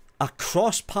politicians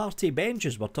across party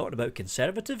benches. We're talking about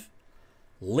Conservative,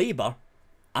 Labour,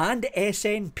 and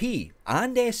SNP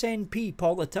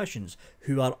politicians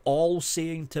who are all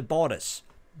saying to Boris,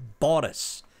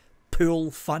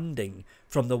 pull funding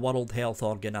from the World Health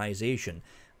Organization.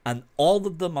 And all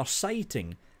of them are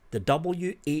citing the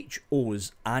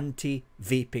WHO's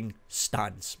anti-vaping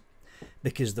stance.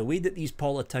 Because the way that these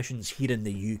politicians here in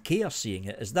the UK are seeing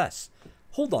it is this.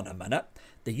 Hold on a minute.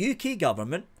 The UK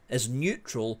government is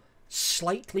neutral,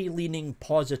 slightly leaning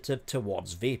positive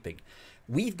towards vaping.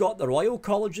 We've got the Royal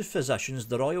College of Physicians,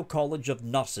 the Royal College of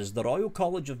Nurses, the Royal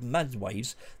College of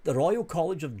Midwives, the Royal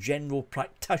College of General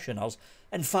Practitioners,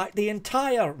 in fact the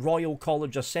entire Royal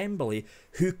College Assembly,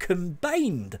 who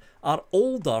combined are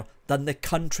older than the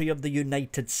country of the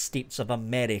United States of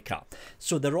America.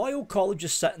 So the Royal College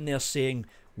is sitting there saying,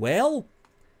 well,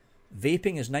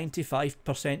 vaping is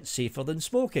 95% safer than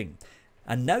smoking.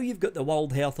 And now you've got the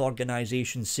World Health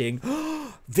Organization saying,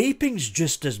 oh, vaping's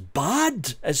just as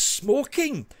bad as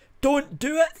smoking. Don't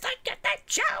do it. Think of the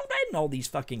children. All these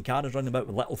fucking Karens running about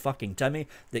with little fucking Timmy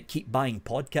that keep buying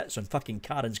pod kits on fucking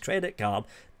Karen's credit card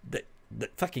that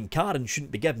fucking Karen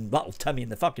shouldn't be giving little Timmy in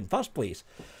the fucking first place.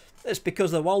 It's because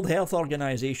the World Health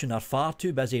Organization are far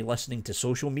too busy listening to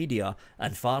social media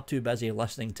and far too busy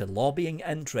listening to lobbying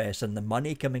interests and the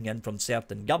money coming in from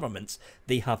certain governments.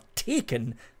 They have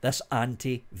taken this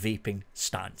anti-vaping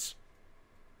stance.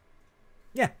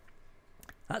 Yeah,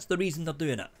 that's the reason they're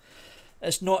doing it.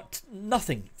 It's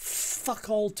nothing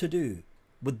fuck all to do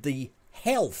with the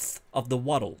health of the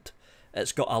world.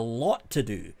 It's got a lot to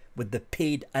do with the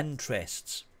paid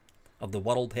interests of the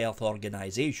World Health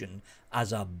Organization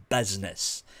as a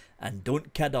business. And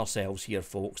don't kid ourselves here,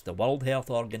 folks. The World Health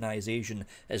Organization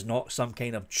is not some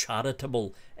kind of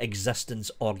charitable existence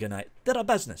organization. They're a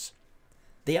business.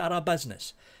 They are a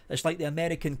business. It's like the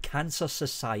American Cancer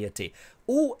Society.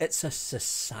 Oh, it's a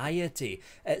society.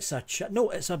 It's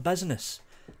a business.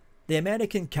 The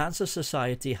American Cancer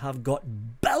Society have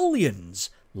got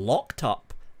billions locked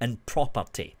up in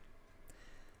property.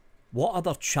 What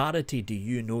other charity do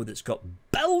you know that's got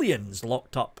billions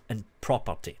locked up in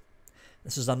property?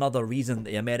 This is another reason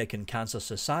the American Cancer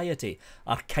Society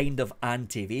are kind of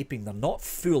anti-vaping. They're not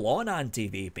full-on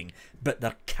anti-vaping, but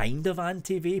they're kind of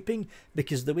anti-vaping,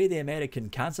 because the way the American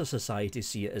Cancer Society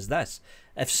see it is this.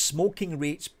 If smoking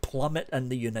rates plummet in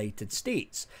the United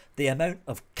States, the amount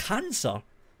of cancer,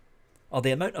 or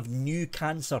the amount of new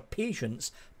cancer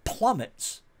patients,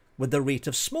 plummets with the rate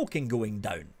of smoking going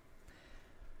down.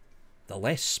 The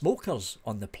less smokers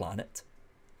on the planet,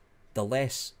 the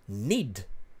less need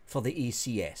for the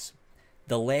ACS.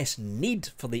 The less need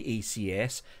for the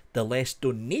ACS, the less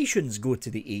donations go to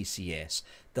the ACS.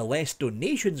 The less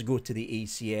donations go to the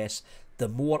ACS, the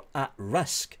more at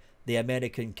risk the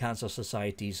American Cancer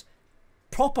Society's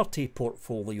property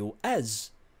portfolio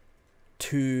is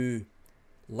to,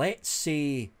 let's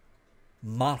say,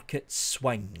 market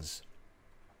swings.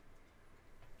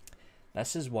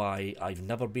 This is why I've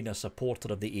never been a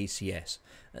supporter of the ACS.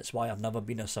 That's why I've never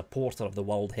been a supporter of the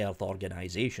World Health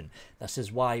Organization. This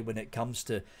is why when it comes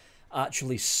to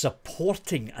actually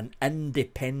supporting an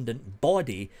independent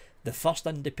body, the first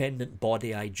independent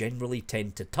body I generally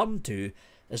tend to turn to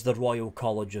is the Royal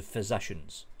College of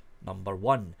Physicians. Number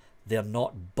one, they're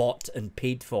not bought and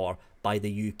paid for by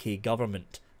the UK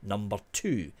government. Number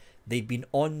two, they've been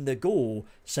on the go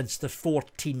since the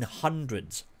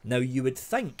 1400s. Now, you would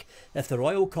think if the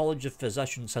Royal College of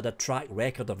Physicians had a track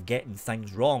record of getting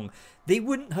things wrong, they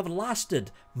wouldn't have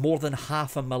lasted more than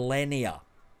half a millennia.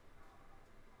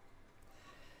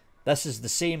 This is the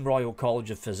same Royal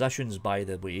College of Physicians, by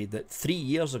the way, that 3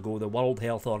 years ago the World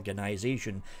Health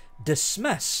Organization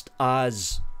dismissed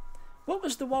as... What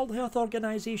was the World Health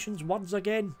Organization's words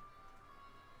again?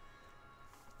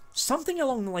 Something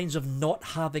along the lines of not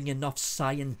having enough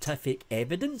scientific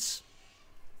evidence.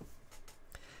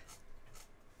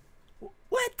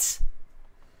 What?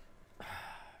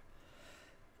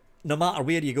 No matter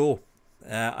where you go,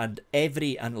 and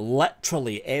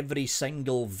literally every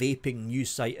single vaping news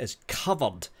site is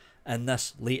covered in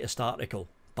this latest article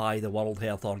by the World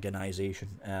Health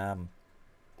Organization. And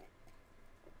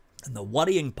the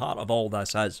worrying part of all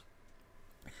this is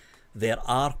there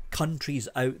are countries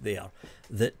out there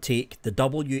that take the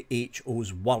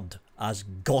WHO's word as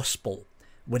gospel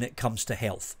when it comes to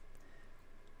health.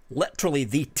 Literally,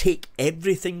 they take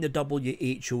everything the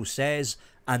WHO says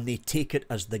and they take it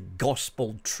as the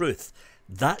gospel truth.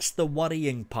 That's the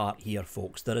worrying part here,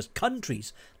 folks. There is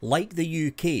countries like the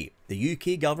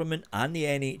UK government and the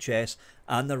NHS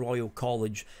and the Royal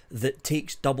College that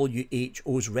takes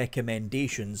WHO's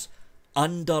recommendations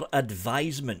under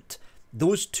advisement.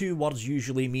 Those two words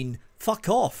usually mean, fuck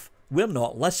off, we're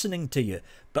not listening to you.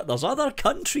 But there's other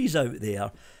countries out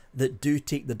there that do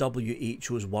take the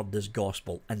WHO's word as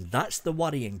gospel, and that's the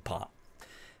worrying part.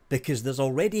 Because there's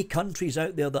already countries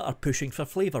out there that are pushing for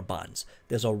flavour bans.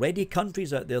 There's already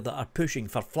countries out there that are pushing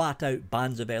for flat-out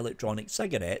bans of electronic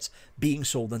cigarettes being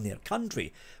sold in their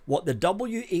country. What the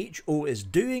WHO is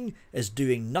doing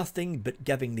nothing but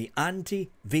giving the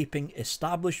anti-vaping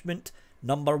establishment,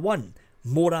 number one,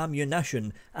 more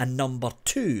ammunition, and number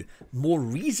two, more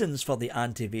reasons for the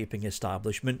anti-vaping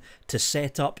establishment to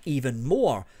set up even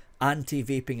more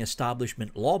anti-vaping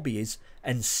establishment lobbies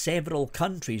in several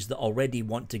countries that already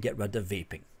want to get rid of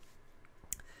vaping.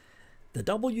 The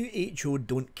WHO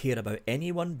don't care about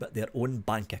anyone but their own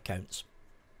bank accounts.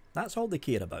 That's all they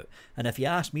care about. And if you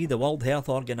ask me, the World Health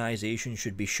Organization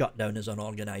should be shut down as an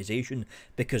organization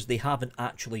because they haven't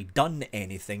actually done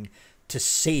anything to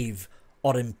save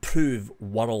or improve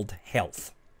world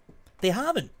health. They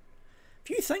haven't.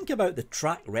 If you think about the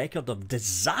track record of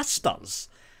disasters,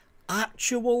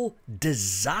 actual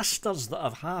disasters that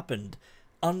have happened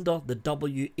under the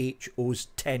WHO's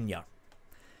tenure,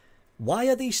 why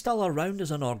are they still around as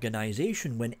an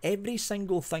organisation when every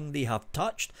single thing they have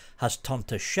touched has turned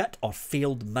to shit or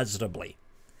failed miserably?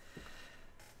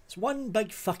 It's one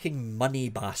big fucking money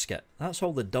basket. That's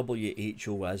all the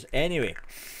WHO is. Anyway,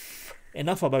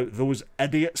 enough about those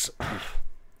idiots.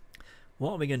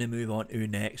 What are we going to move on to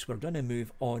next? We're going to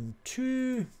move on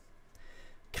to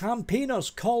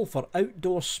campaigners call for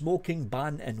outdoor smoking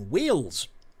ban in Wales,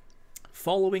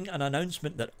 following an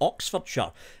announcement that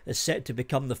Oxfordshire is set to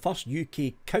become the first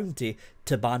UK county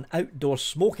to ban outdoor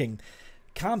smoking.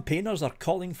 Campaigners are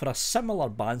calling for a similar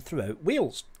ban throughout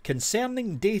Wales.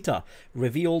 Concerning data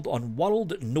revealed on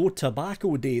World No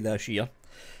Tobacco Day this year,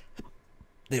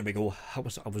 there we go, I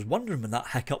was wondering when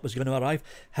that hiccup was going to arrive,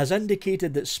 has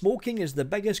indicated that smoking is the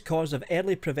biggest cause of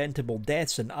early preventable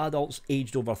deaths in adults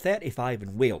aged over 35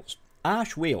 in Wales.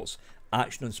 ASH Wales,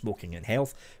 Action on Smoking and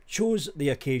Health, chose the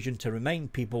occasion to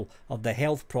remind people of the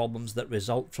health problems that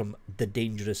result from the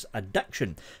dangerous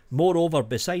addiction. Moreover,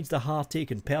 besides the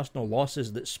heartache and personal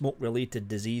losses that smoke-related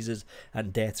diseases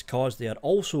and deaths cause, they are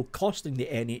also costing the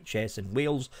NHS in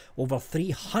Wales over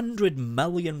 £300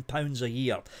 million a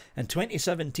year. In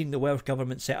 2017, the Welsh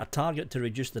Government set a target to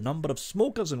reduce the number of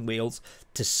smokers in Wales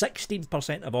to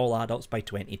 16% of all adults by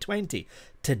 2020.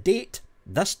 To date,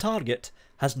 this target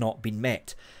has not been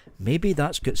met. Maybe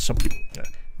that's got something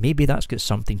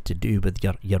to do with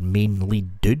your main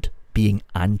lead dude being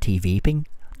anti-vaping.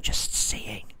 Just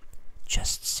saying.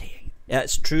 Yeah,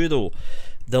 it's true though.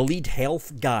 The lead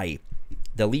health guy,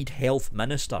 the lead health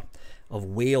minister of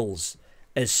Wales,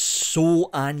 is so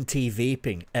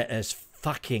anti-vaping. It is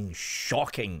fucking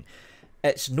shocking.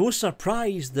 It's no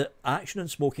surprise that Action on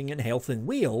Smoking and Health in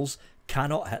Wales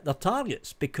cannot hit their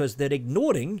targets because they're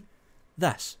ignoring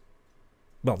this.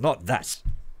 Well, not this,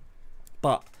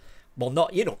 but Well,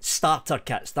 not, you know, starter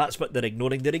kits. That's what they're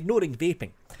ignoring. They're ignoring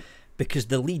vaping. Because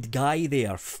the lead guy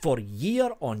there, for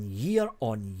year on year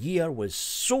on year, was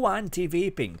so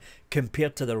anti-vaping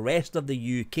compared to the rest of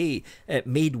the UK, it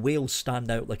made Wales stand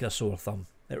out like a sore thumb.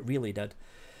 It really did.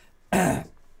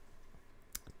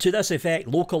 To this effect,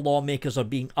 local lawmakers are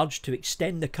being urged to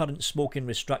extend the current smoking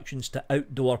restrictions to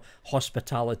outdoor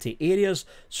hospitality areas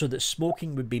so that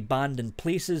smoking would be banned in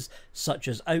places such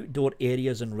as outdoor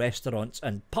areas and restaurants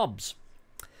and pubs.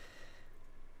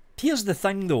 Here's the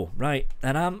thing though, right,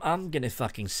 and I'm going to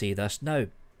fucking say this now.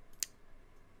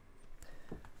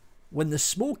 When the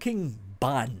smoking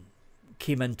ban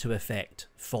came into effect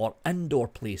for indoor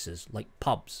places like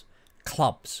pubs,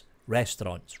 clubs,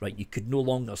 restaurants, right, you could no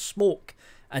longer smoke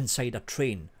inside a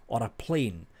train or a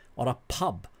plane or a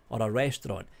pub or a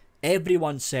restaurant.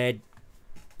 Everyone said,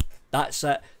 that's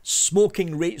it,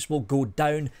 smoking rates will go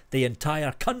down, the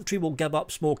entire country will give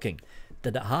up smoking.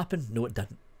 Did it happen? No, it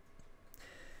didn't.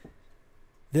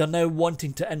 They're now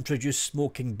wanting to introduce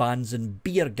smoking bans in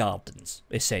beer gardens,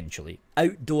 essentially.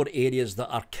 Outdoor areas that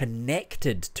are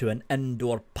connected to an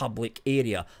indoor public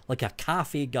area, like a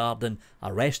cafe garden,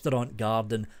 a restaurant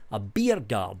garden, a beer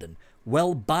garden.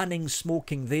 Will banning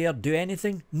smoking there do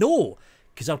anything? No,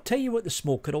 because I'll tell you what the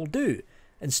smoker will do.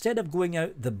 Instead of going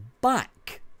out the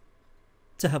back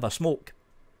to have a smoke,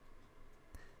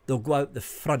 they'll go out the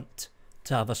front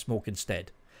to have a smoke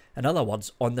instead. In other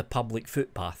words, on the public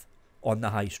footpath, on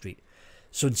the high street.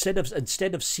 So instead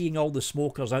of seeing all the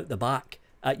smokers out the back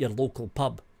at your local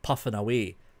pub puffing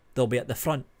away, they'll be at the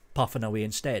front puffing away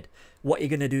instead. What are you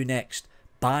going to do next?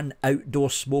 Ban outdoor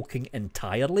smoking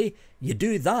entirely? You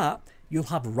do that, you'll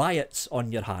have riots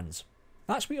on your hands.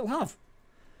 That's what you'll have.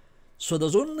 So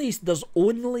there's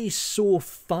only so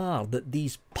far that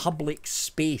these public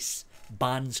space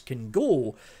bans can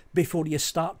go before you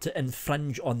start to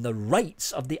infringe on the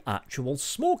rights of the actual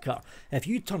smoker. If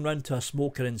you turn round to a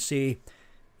smoker and say,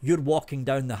 you're walking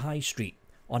down the high street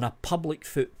on a public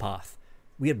footpath,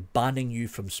 we're banning you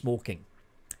from smoking.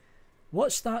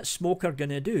 What's that smoker going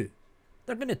to do?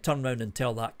 They're going to turn round and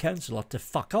tell that councillor to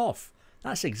fuck off.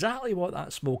 That's exactly what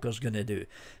that smoker's going to do.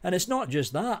 And it's not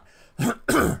just that.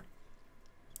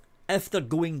 If they're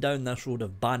going down this road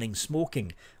of banning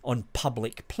smoking on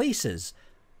public places,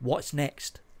 what's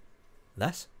next?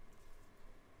 This?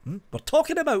 We're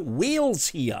talking about Wales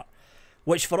here,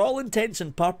 which for all intents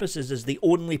and purposes is the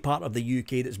only part of the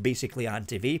UK that's basically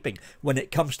anti-vaping. When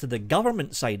it comes to the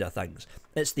government side of things,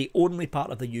 it's the only part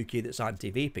of the UK that's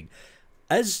anti-vaping.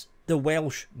 Is the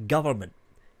Welsh government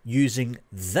using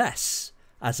this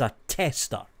as a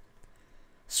tester?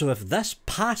 So if this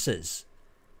passes,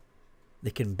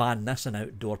 they can ban this in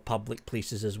outdoor public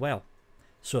places as well.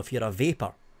 So if you're a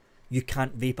vapor, you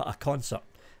can't vape at a concert.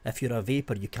 If you're a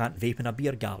vapor, you can't vape in a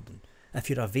beer garden.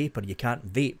 If you're a vapor, you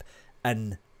can't vape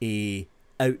in a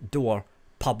outdoor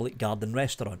public garden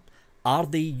restaurant. Are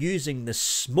they using the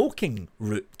smoking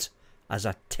route as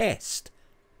a test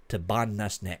to ban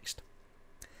this next?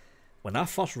 When I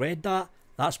first read that,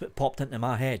 that's what popped into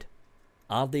my head.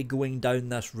 Are they going down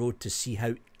this road to see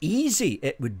how easy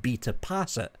it would be to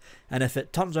pass it? And if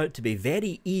it turns out to be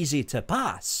very easy to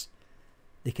pass,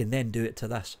 they can then do it to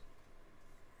this.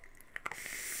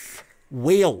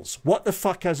 Wales. What the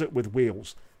fuck is it with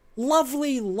Wales?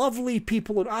 Lovely, lovely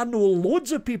people. And I know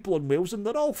loads of people in Wales and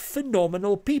they're all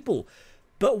phenomenal people.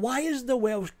 But why is the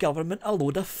Welsh government a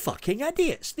load of fucking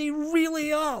idiots? They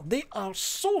really are. They are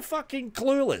so fucking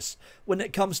clueless when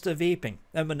it comes to vaping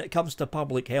and when it comes to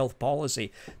public health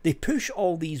policy. They push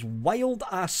all these wild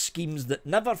ass schemes that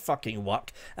never fucking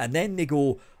work, and then they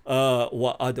go,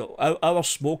 our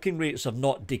smoking rates have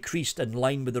not decreased in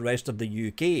line with the rest of the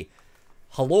UK.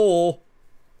 Hello?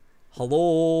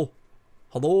 Hello?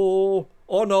 Hello?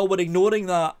 Oh no, we're ignoring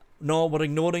that. No, we're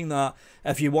ignoring that.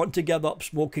 If you want to give up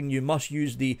smoking, you must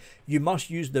use the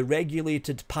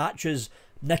regulated patches,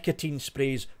 nicotine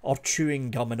sprays, or chewing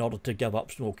gum in order to give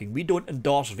up smoking. We don't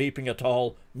endorse vaping at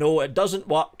all. No, it doesn't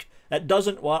work. It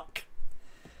doesn't work.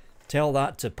 Tell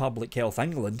that to Public Health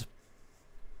England,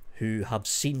 who have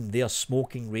seen their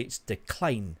smoking rates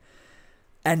decline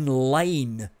in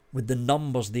line with the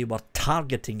numbers they were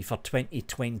targeting for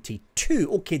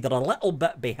 2022. Okay, they're a little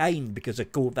bit behind because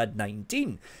of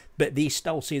COVID-19, but they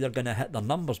still say they're going to hit their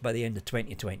numbers by the end of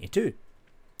 2022.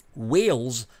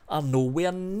 Wales are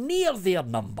nowhere near their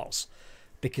numbers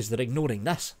because they're ignoring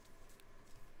this.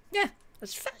 Yeah,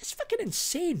 it's fucking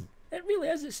insane. It really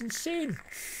is. It's insane.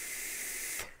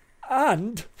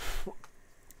 And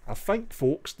I think,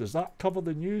 folks, does that cover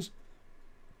the news?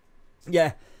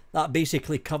 Yeah. that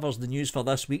basically covers the news for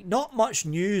this week. Not much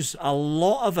news. A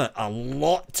lot of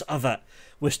it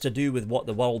was to do with what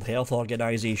the World Health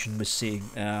Organization was saying.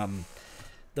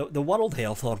 The World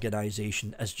Health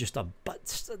Organization is just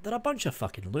they're a bunch of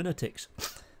fucking lunatics.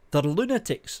 They're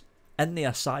lunatics in the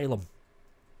asylum.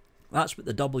 That's what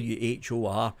the WHO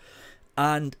are.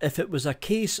 And if it was a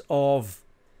case of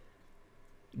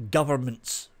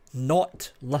governments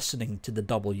not listening to the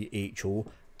WHO,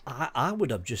 I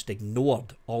would have just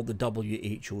ignored all the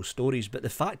WHO stories. But the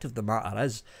fact of the matter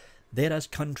is, there is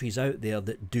countries out there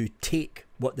that do take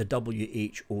what the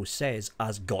WHO says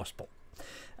as gospel.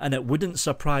 And it wouldn't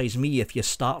surprise me if you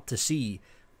start to see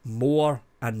more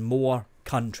and more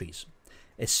countries,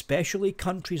 especially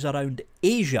countries around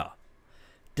Asia,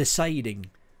 deciding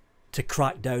to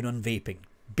crack down on vaping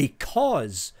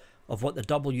because of what the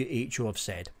WHO have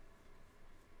said.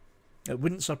 It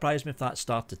wouldn't surprise me if that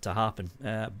started to happen.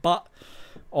 But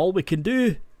all we can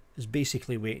do is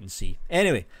basically wait and see.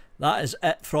 Anyway, that is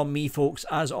it from me, folks.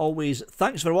 As always,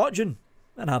 thanks for watching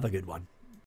and have a good one.